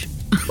damage.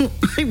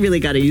 I really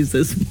got to use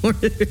this more.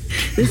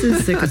 This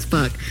is sick as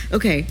fuck.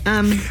 Okay.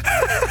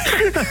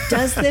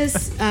 Does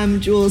this,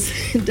 Jules?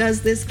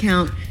 Does this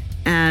count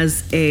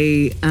as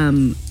an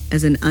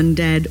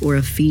undead or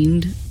a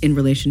fiend in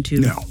relation to?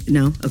 No.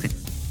 No. Okay.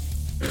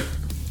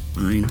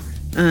 Fine.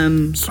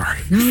 Sorry.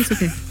 No, it's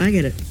okay. I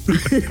get it.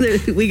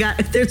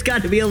 There's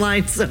got to be a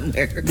line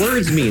somewhere.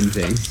 Words mean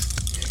things.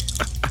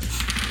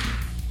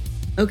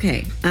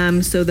 Okay.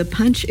 So the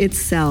punch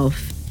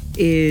itself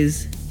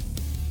is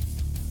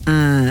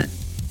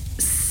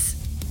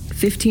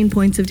 15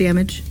 points of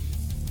damage.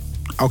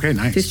 Okay,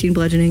 nice. 15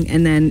 bludgeoning,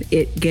 and then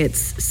it gets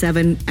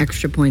 7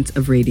 extra points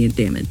of radiant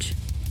damage.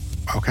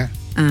 Okay.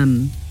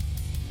 And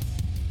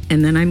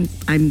then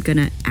I'm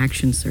gonna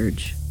action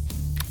surge.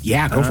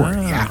 Yeah, go for it.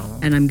 Yeah.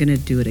 And I'm gonna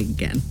do it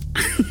again.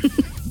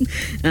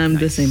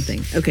 The same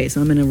thing. Okay, so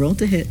I'm gonna roll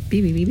to hit.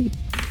 Beep, beep, beep, beep.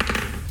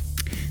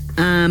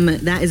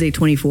 That is a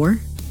 24.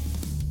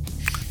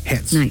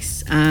 Hits.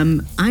 Nice.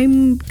 I'm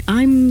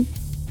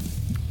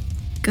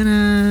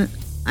gonna.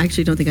 I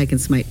actually don't think I can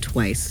smite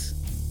twice.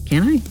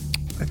 Can I?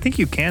 I think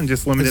you can,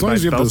 just limited As long by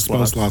as you have spell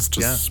the spell slots.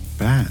 slots to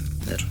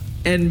spend.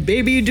 And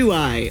baby, do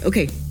I.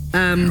 Okay.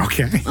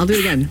 Okay. I'll do it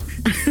again.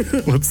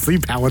 Let's see,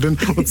 Paladin.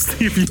 Let's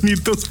see if you need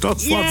those spell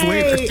slots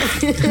later.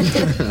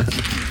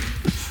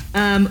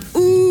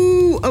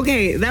 Ooh,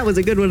 okay, that was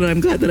a good one, and I'm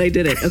glad that I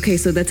did it. Okay,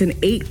 so that's an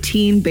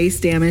 18 base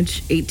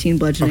damage, 18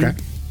 bludgeoning. Okay.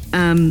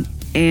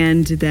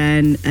 And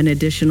then an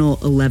additional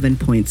 11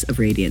 points of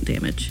radiant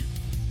damage.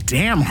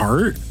 Damn,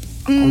 Heart.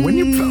 When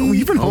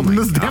you've been holding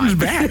this damage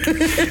back.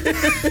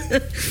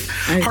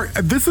 Heart,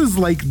 this is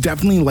like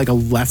definitely like a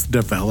less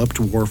developed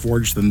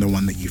Warforged than the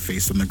one that you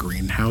faced in the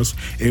greenhouse.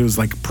 It was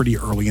like pretty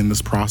early in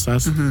this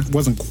process. It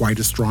wasn't quite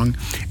as strong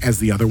as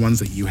the other ones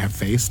that you have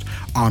faced.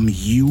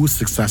 You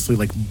successfully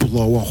like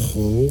blow a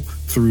hole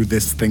through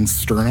this thing's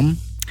sternum,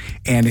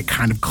 and it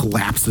kind of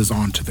collapses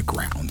onto the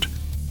ground.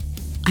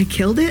 I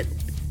killed it?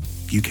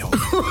 You killed it.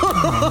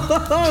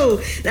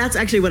 Oh, that's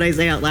actually what I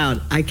say out loud.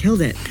 I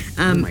killed it.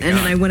 And then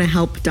I want to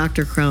help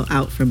Dr. Krell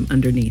out from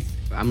underneath.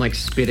 I'm like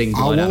spitting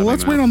blood out Well, of my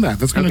let's mouth. wait on that.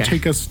 That's going to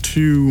take us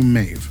to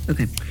Maeve.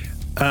 Okay.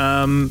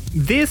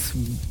 This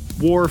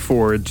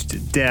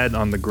Warforged dead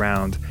on the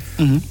ground,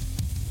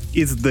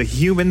 is the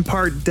human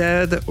part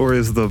dead, or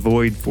is the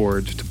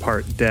Voidforged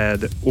part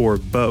dead, or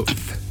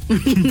both?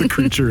 The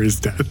creature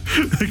is dead.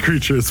 The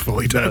creature is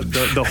fully dead.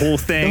 The whole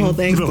thing? The whole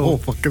thing? The whole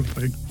fucking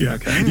thing. Yeah.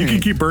 You can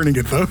keep burning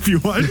it though if you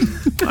want.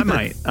 I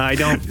might. I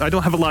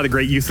don't have a lot of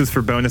great uses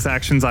for bonus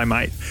actions. I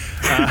might.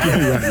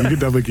 Yeah, you can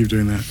definitely keep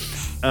doing that.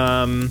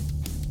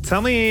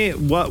 Tell me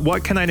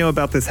what can I know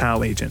about this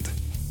HAL agent?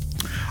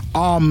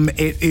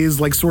 It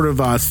is like sort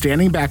of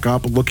standing back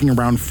up, looking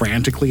around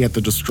frantically at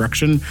the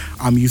destruction.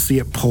 You see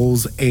it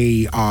pulls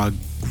a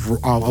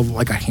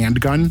like a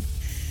handgun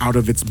out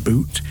of its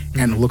boot,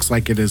 and it looks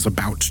like it is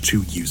about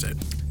to use it.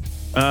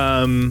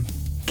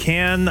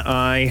 Can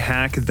I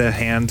hack the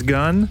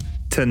handgun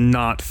to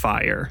not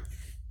fire?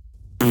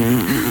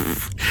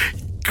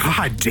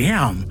 God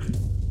damn.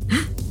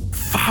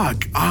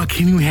 Fuck.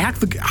 Can you hack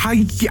the...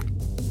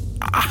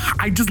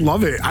 I just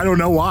love it. I don't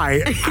know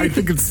why. I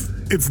think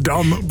it's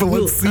dumb, but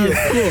let's see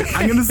it.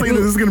 I'm going to say that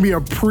this is going to be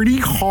a pretty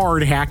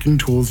hard hacking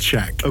tools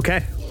check.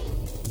 Okay.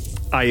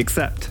 I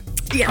accept.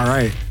 Yeah. All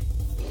right.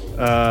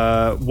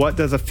 What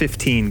does a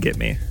 15 get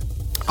me?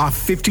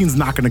 15's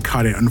not going to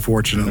cut it,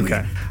 unfortunately.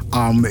 Okay.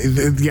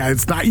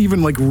 It's not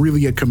even like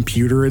really a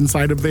computer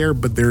inside of there,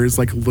 but there is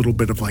like a little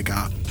bit of like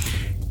a,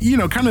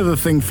 kind of the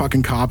thing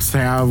fucking cops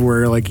have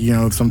where like,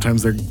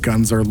 sometimes their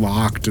guns are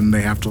locked and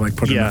they have to like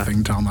put in a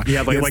thing to unlock.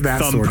 Yeah, like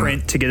that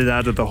thumbprint to get it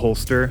out of the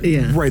holster.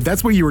 Yeah. Right,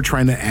 that's what you were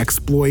trying to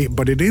exploit,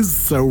 but it is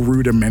so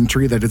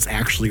rudimentary that it's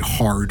actually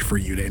hard for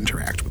you to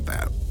interact with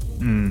that.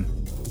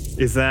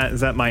 Is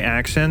that my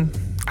action?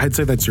 I'd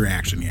say that's your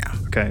action, yeah.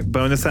 Okay,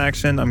 bonus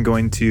action, I'm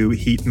going to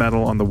heat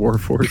metal on the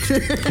Warforged.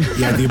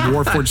 Yeah, the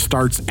Warforged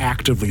starts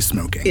actively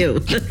smoking. Ew.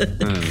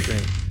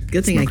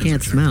 Good thing I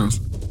can't smell.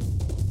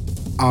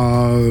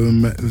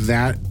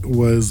 That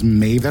was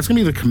Maeve. That's going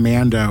to be the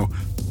commando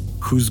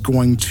who's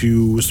going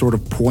to sort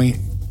of point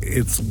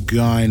its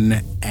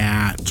gun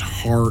at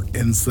Heart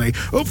and say,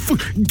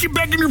 get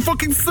back in your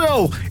fucking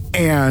cell!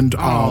 And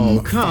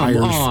come fires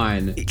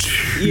on.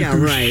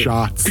 two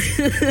shots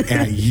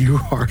at you,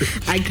 Heart.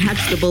 I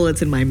catch the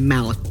bullets in my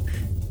mouth.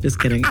 Just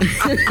kidding.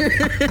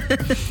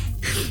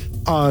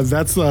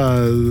 That's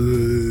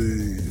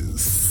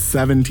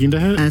 17 to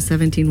hit?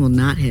 17 will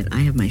not hit. I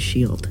have my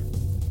shield.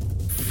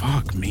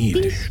 Fuck me,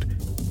 dude.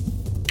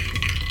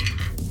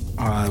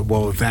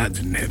 Well, if that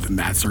didn't hit, then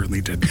that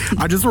certainly did.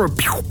 I just sort of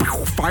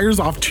fires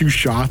off 2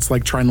 shots,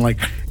 like trying to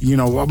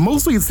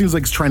mostly it seems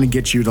like it's trying to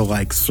get you to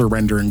like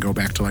surrender and go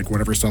back to like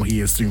whatever cell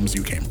he assumes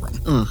you came from.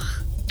 Ugh.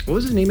 What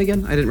was his name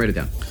again? I didn't write it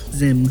down.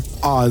 Zim.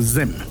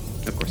 Zim.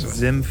 Of course it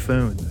was.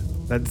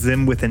 Zimfoon. That's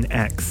Zim with an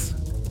X.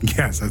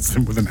 Yes, that's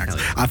Zim with an X.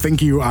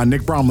 Thank you,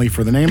 Nick Bromley,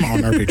 for the name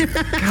on our Patreon.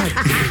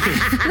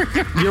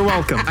 You're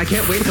welcome. I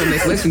can't wait till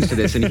Nick listens to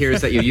this and hears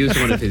that you used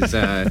one of his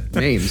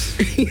names.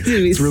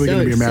 It's really going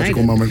to be a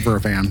magical moment for a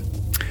fan.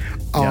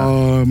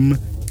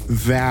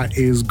 That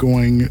is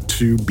going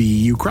to be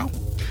you, Crow.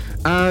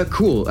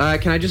 Cool.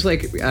 Can I just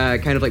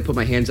kind of put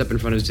my hands up in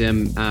front of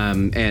Zim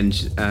and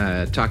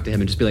talk to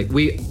him and just be like,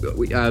 we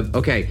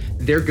okay,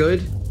 they're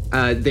good.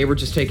 They were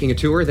just taking a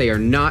tour. They are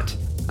not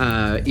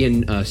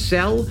in a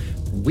cell.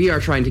 We are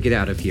trying to get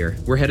out of here.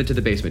 We're headed to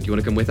the basement. Do you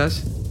want to come with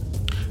us?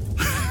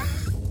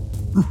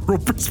 Roll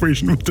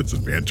persuasion with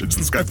disadvantage.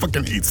 This guy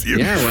fucking hates you.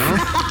 Yeah, well,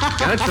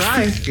 gotta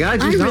try. Gotta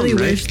do I really something,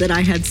 right? wish that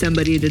I had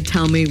somebody to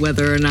tell me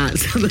whether or not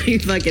somebody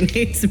fucking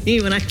hates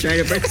me when I try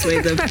to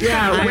persuade them.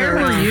 Yeah, where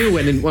were you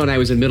when I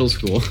was in middle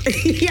school?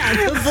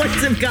 Yeah, the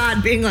voice of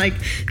God being like,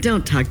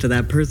 don't talk to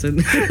that person.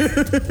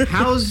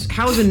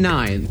 How's a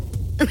 9?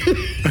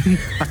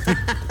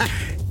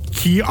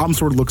 He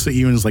sort of looks at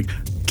you and is like,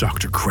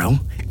 Dr. Krell,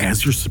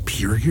 as your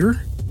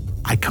superior,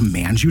 I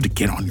command you to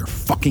get on your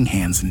fucking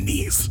hands and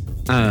knees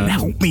and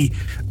help me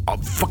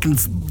fucking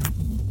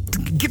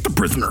get the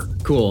prisoner.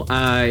 Cool.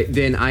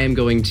 Then I am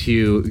going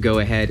to go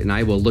ahead and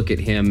I will look at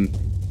him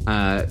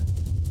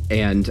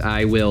and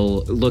I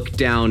will look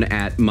down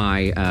at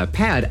my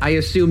pad. I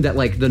assume that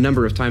like the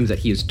number of times that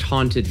he has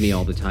taunted me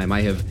all the time,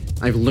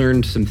 I've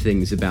learned some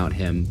things about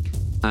him.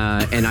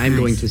 And I'm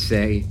going to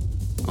say,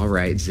 all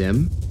right,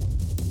 Zim,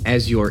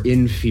 as your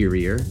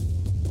inferior,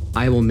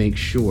 I will make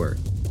sure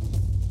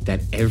that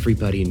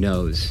everybody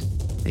knows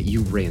that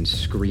you ran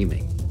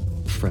screaming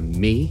from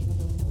me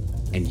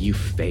and you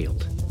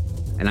failed.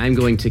 And I'm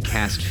going to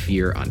cast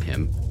fear on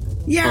him.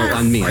 Yes! Or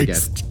on me, I Right.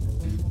 guess.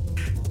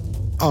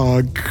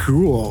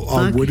 Cool.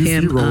 Fuck What does he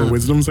him roll? A up.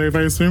 wisdom save,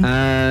 I assume?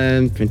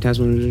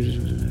 Phantasmal.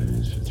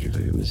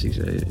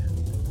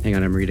 Hang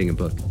on, I'm reading a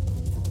book.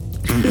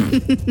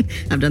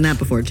 I've done that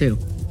before too.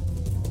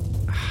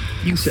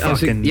 You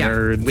fucking yeah,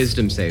 nerds.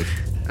 wisdom save.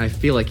 I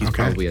feel like he's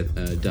Okay. probably a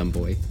dumb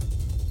boy.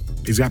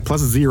 He's got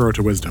 +0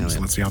 to wisdom, Hell so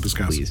yeah. let's see how this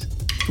goes. Please.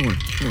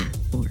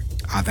 4.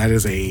 That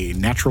is a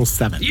natural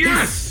 7.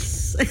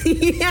 Yes!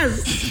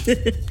 Yes.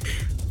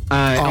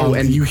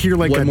 And you hear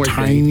like one a more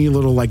tiny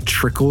little like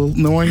trickle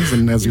noise,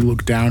 and as you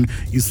look down,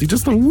 you see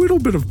just a little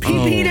bit of pee.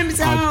 He beat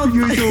himself. A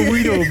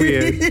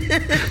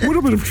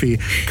little bit of pee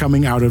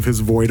coming out of his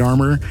void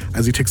armor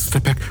as he takes a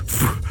step back.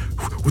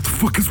 What the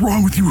fuck is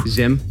wrong with you?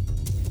 Zim,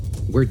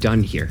 we're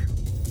done here.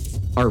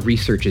 Our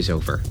research is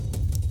over.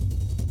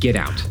 Get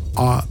out.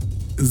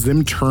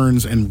 Zim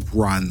turns and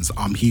runs.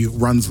 He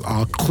runs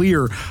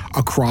clear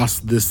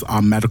across this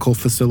medical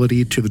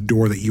facility to the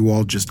door that you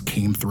all just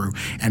came through.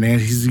 And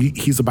as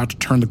he's about to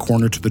turn the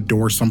corner to the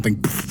door,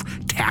 something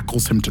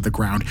tackles him to the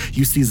ground.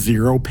 You see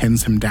Zero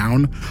pins him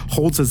down,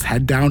 holds his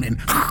head down, and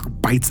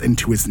bites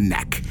into his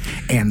neck,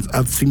 and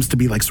seems to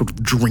be like sort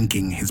of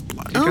drinking his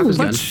blood. Drop his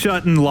gun. Let's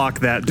shut and lock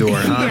that door,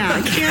 huh?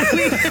 Yeah, can't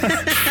we?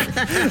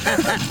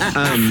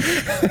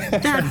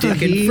 That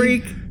fucking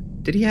freak.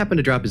 Did he happen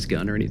to drop his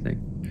gun or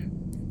anything?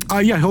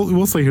 Yeah,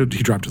 we'll say he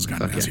dropped his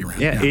gun as he ran.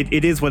 Yeah,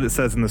 it is what it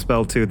says in the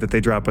spell, too, that they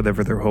drop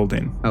whatever they're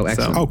holding. Oh,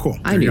 excellent. Oh, cool.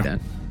 I There knew you go. that.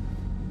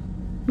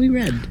 We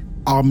read.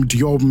 Do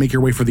you all make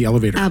your way for the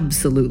elevator?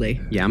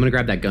 Absolutely. Yeah, I'm gonna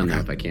grab that gun now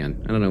if I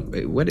can. I don't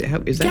know.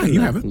 How, is that Yeah, in you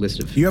the have it.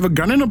 list of? You have a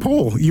gun and a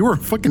pole. You are a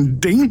fucking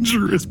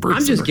dangerous person.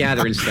 I'm just right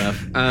gathering stuff.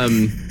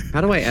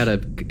 How do I add a?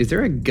 Is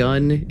there a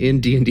gun in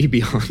D&D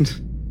Beyond?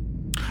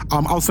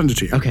 now. I'll send it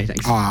to you. Okay,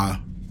 thanks.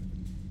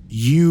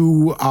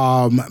 You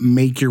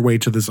make your way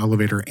to this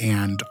elevator,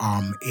 and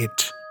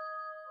it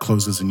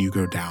closes, and you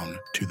go down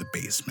to the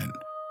basement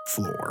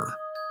floor.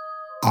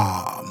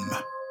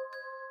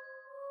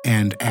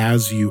 And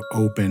as you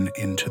open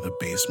into the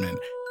basement,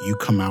 you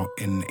come out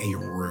in a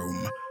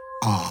room,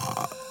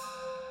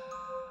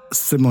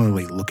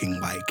 similarly looking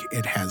like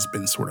it has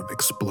been sort of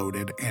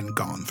exploded and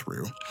gone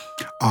through.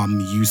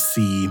 You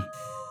see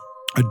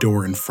a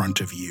door in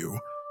front of you,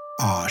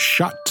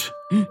 shut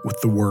with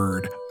the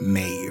word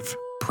Maeve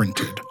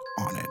printed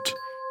on it.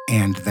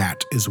 And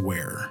that is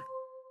where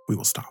we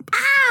will stop.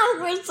 Ow,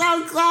 we're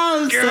so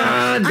close.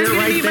 God, I'm they're gonna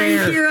right be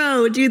there. my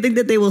hero. Do you think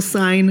that they will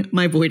sign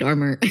my void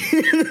armor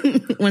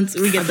once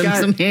we give them got-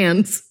 some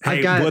hands?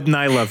 Hey, got- wouldn't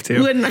I love to?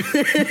 Wouldn't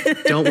I?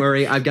 Don't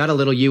worry, I've got a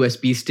little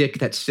USB stick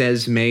that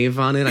says Maeve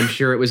on it. I'm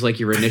sure it was like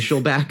your initial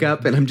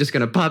backup, and I'm just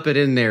gonna pop it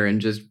in there and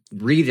just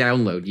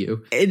re-download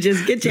you. It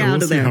just get you We'll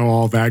out of see there. how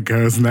all that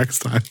goes next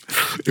time.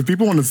 If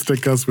people want to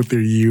stick us with their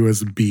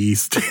USB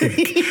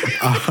stick,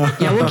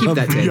 Yeah, we'll keep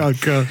that tape.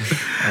 Bianca,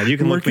 You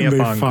can where look me can up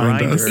they on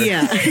find us? Grindr.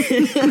 Yeah.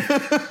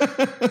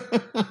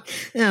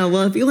 Yeah,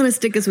 well, if you want to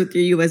stick us with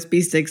your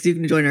USB sticks, you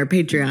can join our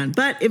Patreon.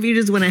 But if you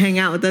just want to hang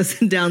out with us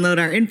and download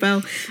our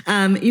info,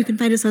 you can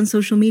find us on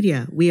social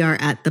media. We are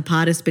at The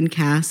Pod Has Been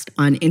Cast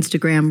on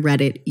Instagram,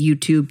 Reddit,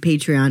 YouTube,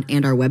 Patreon,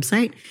 and our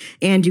website.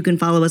 And you can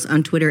follow us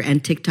on Twitter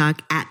and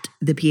TikTok at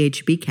The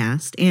PHB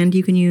Cast. And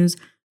you can use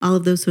all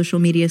of those social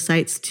media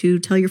sites to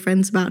tell your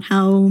friends about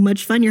how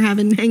much fun you're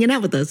having hanging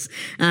out with us.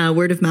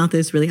 Word of mouth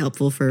is really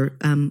helpful for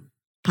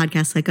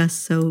podcasts like us.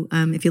 So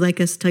if you like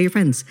us, tell your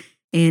friends.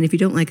 And if you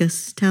don't like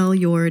us, tell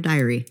your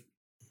diary.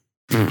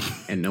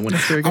 And no one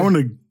else there. I want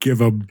to give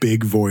a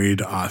big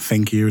void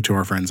thank you to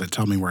our friends at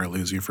Tell Me Where I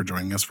Lose You for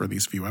joining us for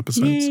these few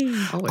episodes.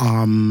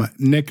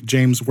 Nick,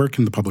 James, where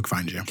can the public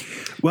find you?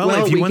 Well,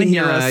 if you we want to can,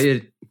 hear us,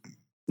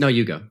 no,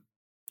 you go.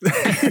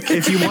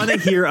 If you want to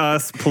hear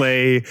us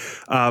play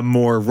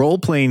more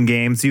role-playing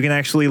games, you can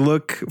actually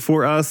look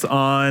for us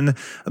on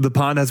The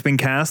Pod Has Been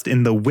Cast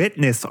in the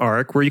Witness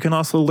arc, where you can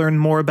also learn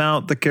more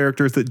about the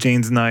characters that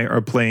James and I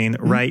are playing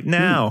right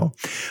now.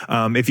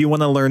 If you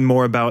want to learn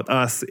more about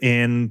us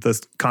in the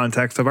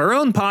context of our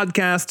own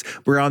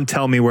podcast, we're on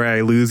Tell Me Where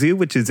I Lose You,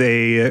 which is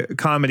a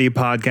comedy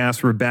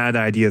podcast where bad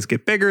ideas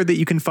get bigger that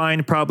you can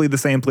find probably the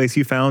same place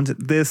you found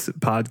this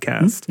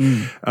podcast.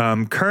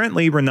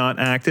 Currently, we're not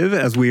active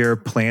as we are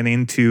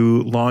planning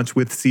to launch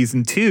with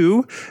season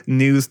 2,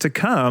 news to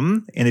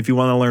come. And if you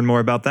want to learn more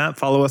about that,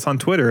 follow us on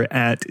Twitter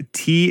at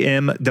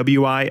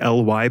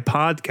TMWILY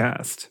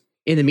Podcast.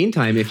 In the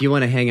meantime, if you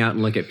want to hang out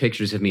and look at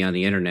pictures of me on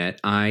the internet,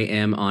 I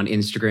am on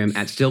Instagram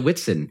at Still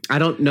Whitson. I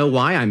don't know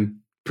why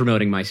I'm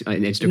promoting my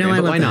Instagram,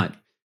 but why not?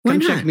 Come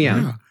check me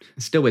out.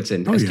 Still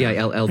Whitson,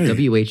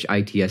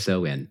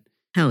 STILLWHITSON.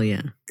 Hell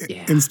yeah.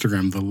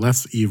 Instagram, the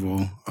less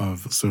evil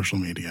of social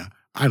media.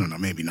 I don't know,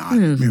 maybe not.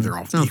 Maybe they're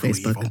all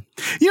equally evil.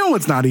 You know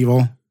what's not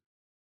evil?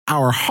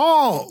 Our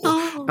Hall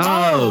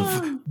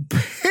of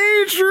Patrons.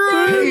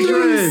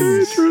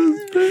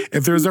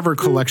 If there's ever a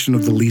collection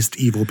of the least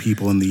evil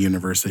people in the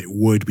universe, it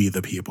would be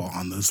the people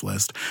on this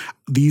list.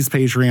 These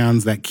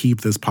Patreons that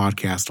keep this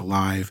podcast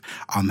alive,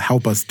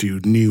 help us do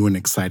new and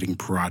exciting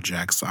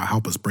projects,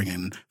 help us bring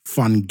in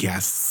fun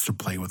guests to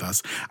play with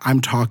us.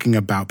 I'm talking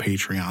about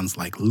Patreons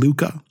like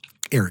Luca,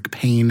 Eric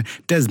Payne,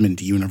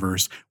 Desmond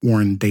Universe,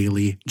 Warren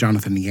Daly,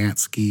 Jonathan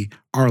Yatsky,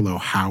 Arlo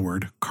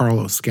Howard,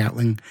 Carlos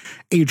Scatling,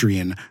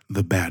 Adrian,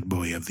 the bad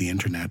boy of the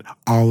internet,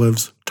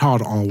 Olives,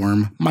 Todd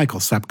Allworm, Michael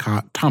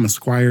Sepcott, Thomas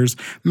Squires,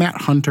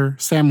 Matt Hunter,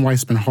 Sam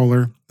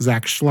Weissman-Holler,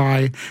 Zach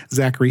Schley,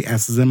 Zachary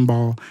S.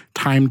 Zimbal,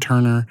 Time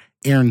Turner,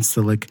 Aaron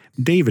Sillick,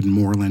 David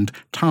Moreland,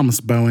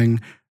 Thomas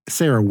Boeing,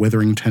 Sarah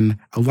Witherington,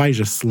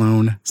 Elijah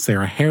Sloan,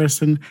 Sarah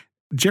Harrison,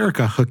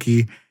 Jerica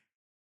Hookie,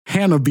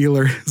 Hannah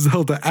Beeler,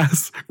 Zelda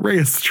S.,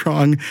 Rhea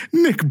Strong,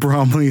 Nick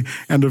Bromley,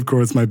 and of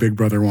course my big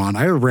brother Juan.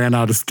 I ran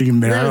out of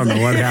steam there. I don't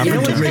know what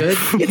happened to me.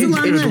 It's a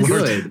long list.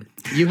 Good.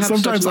 You have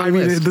sometimes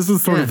this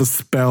is sort of the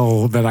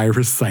spell that I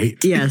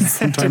recite. Yes.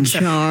 Sometimes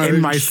in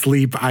my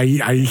sleep,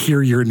 I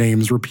hear your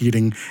names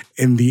repeating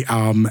in the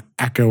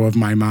echo of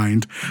my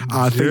mind.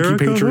 Thank you,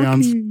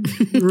 Patreons.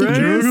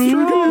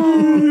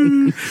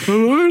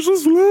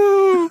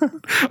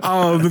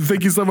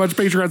 Thank you so much,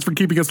 Patreons, for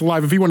keeping us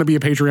alive. If you want to be a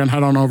Patreon,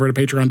 head on over to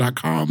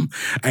patreon.com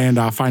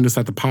and find us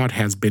at The Pod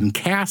Has Been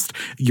Cast.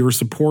 Your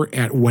support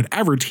at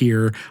whatever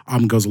tier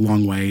goes a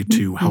long way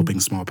to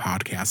helping small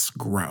podcasts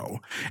grow.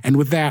 And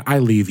with that, I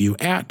leave you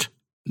at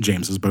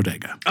James's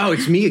Bodega. Oh,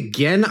 it's me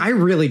again? I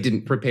really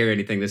didn't prepare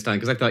anything this time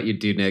because I thought you'd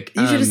do, Nick.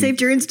 You should have saved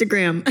your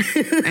Instagram.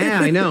 Yeah,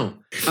 I know.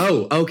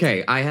 Oh,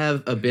 okay. I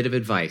have a bit of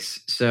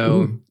advice.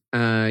 So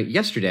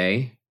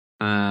yesterday,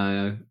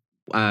 I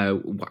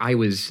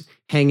was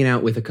hanging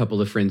out with a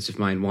couple of friends of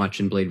mine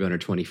watching Blade Runner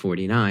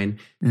 2049.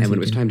 And when it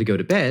was time to go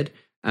to bed,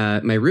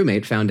 my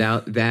roommate found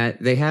out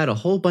that they had a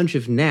whole bunch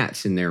of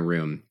gnats in their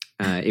room.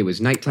 It was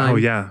nighttime. Oh,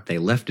 yeah. They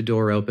left a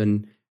door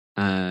open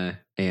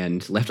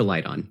and left a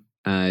light on.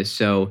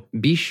 So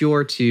be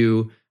sure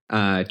to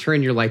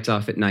turn your lights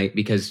off at night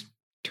because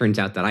turns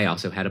out that I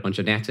also had a bunch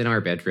of gnats in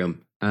our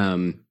bedroom.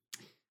 I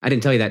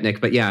didn't tell you that,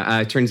 Nick, but yeah,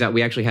 it turns out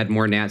we actually had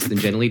more gnats than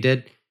Jenny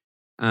did.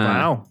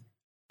 Wow.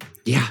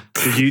 Yeah.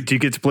 Do you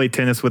get to play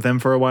tennis with them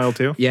for a while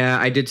too? Yeah,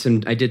 I did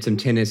some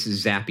tennis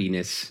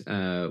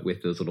zappiness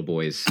with those little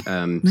boys.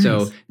 Nice.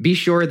 So be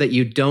sure that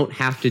you don't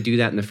have to do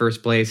that in the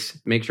first place.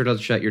 Make sure to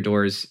shut your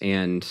doors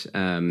and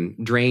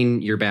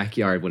drain your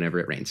backyard whenever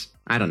it rains.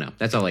 I don't know.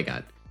 That's all I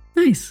got.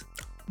 Nice.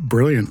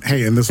 Brilliant.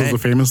 Hey, and this is a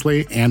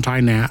famously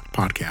anti-gnat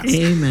podcast.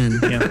 Amen.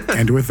 Yeah.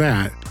 And with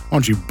that, why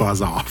don't you buzz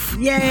off?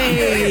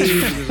 Yay.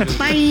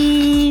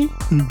 Bye.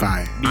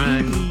 Bye.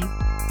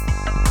 Bye.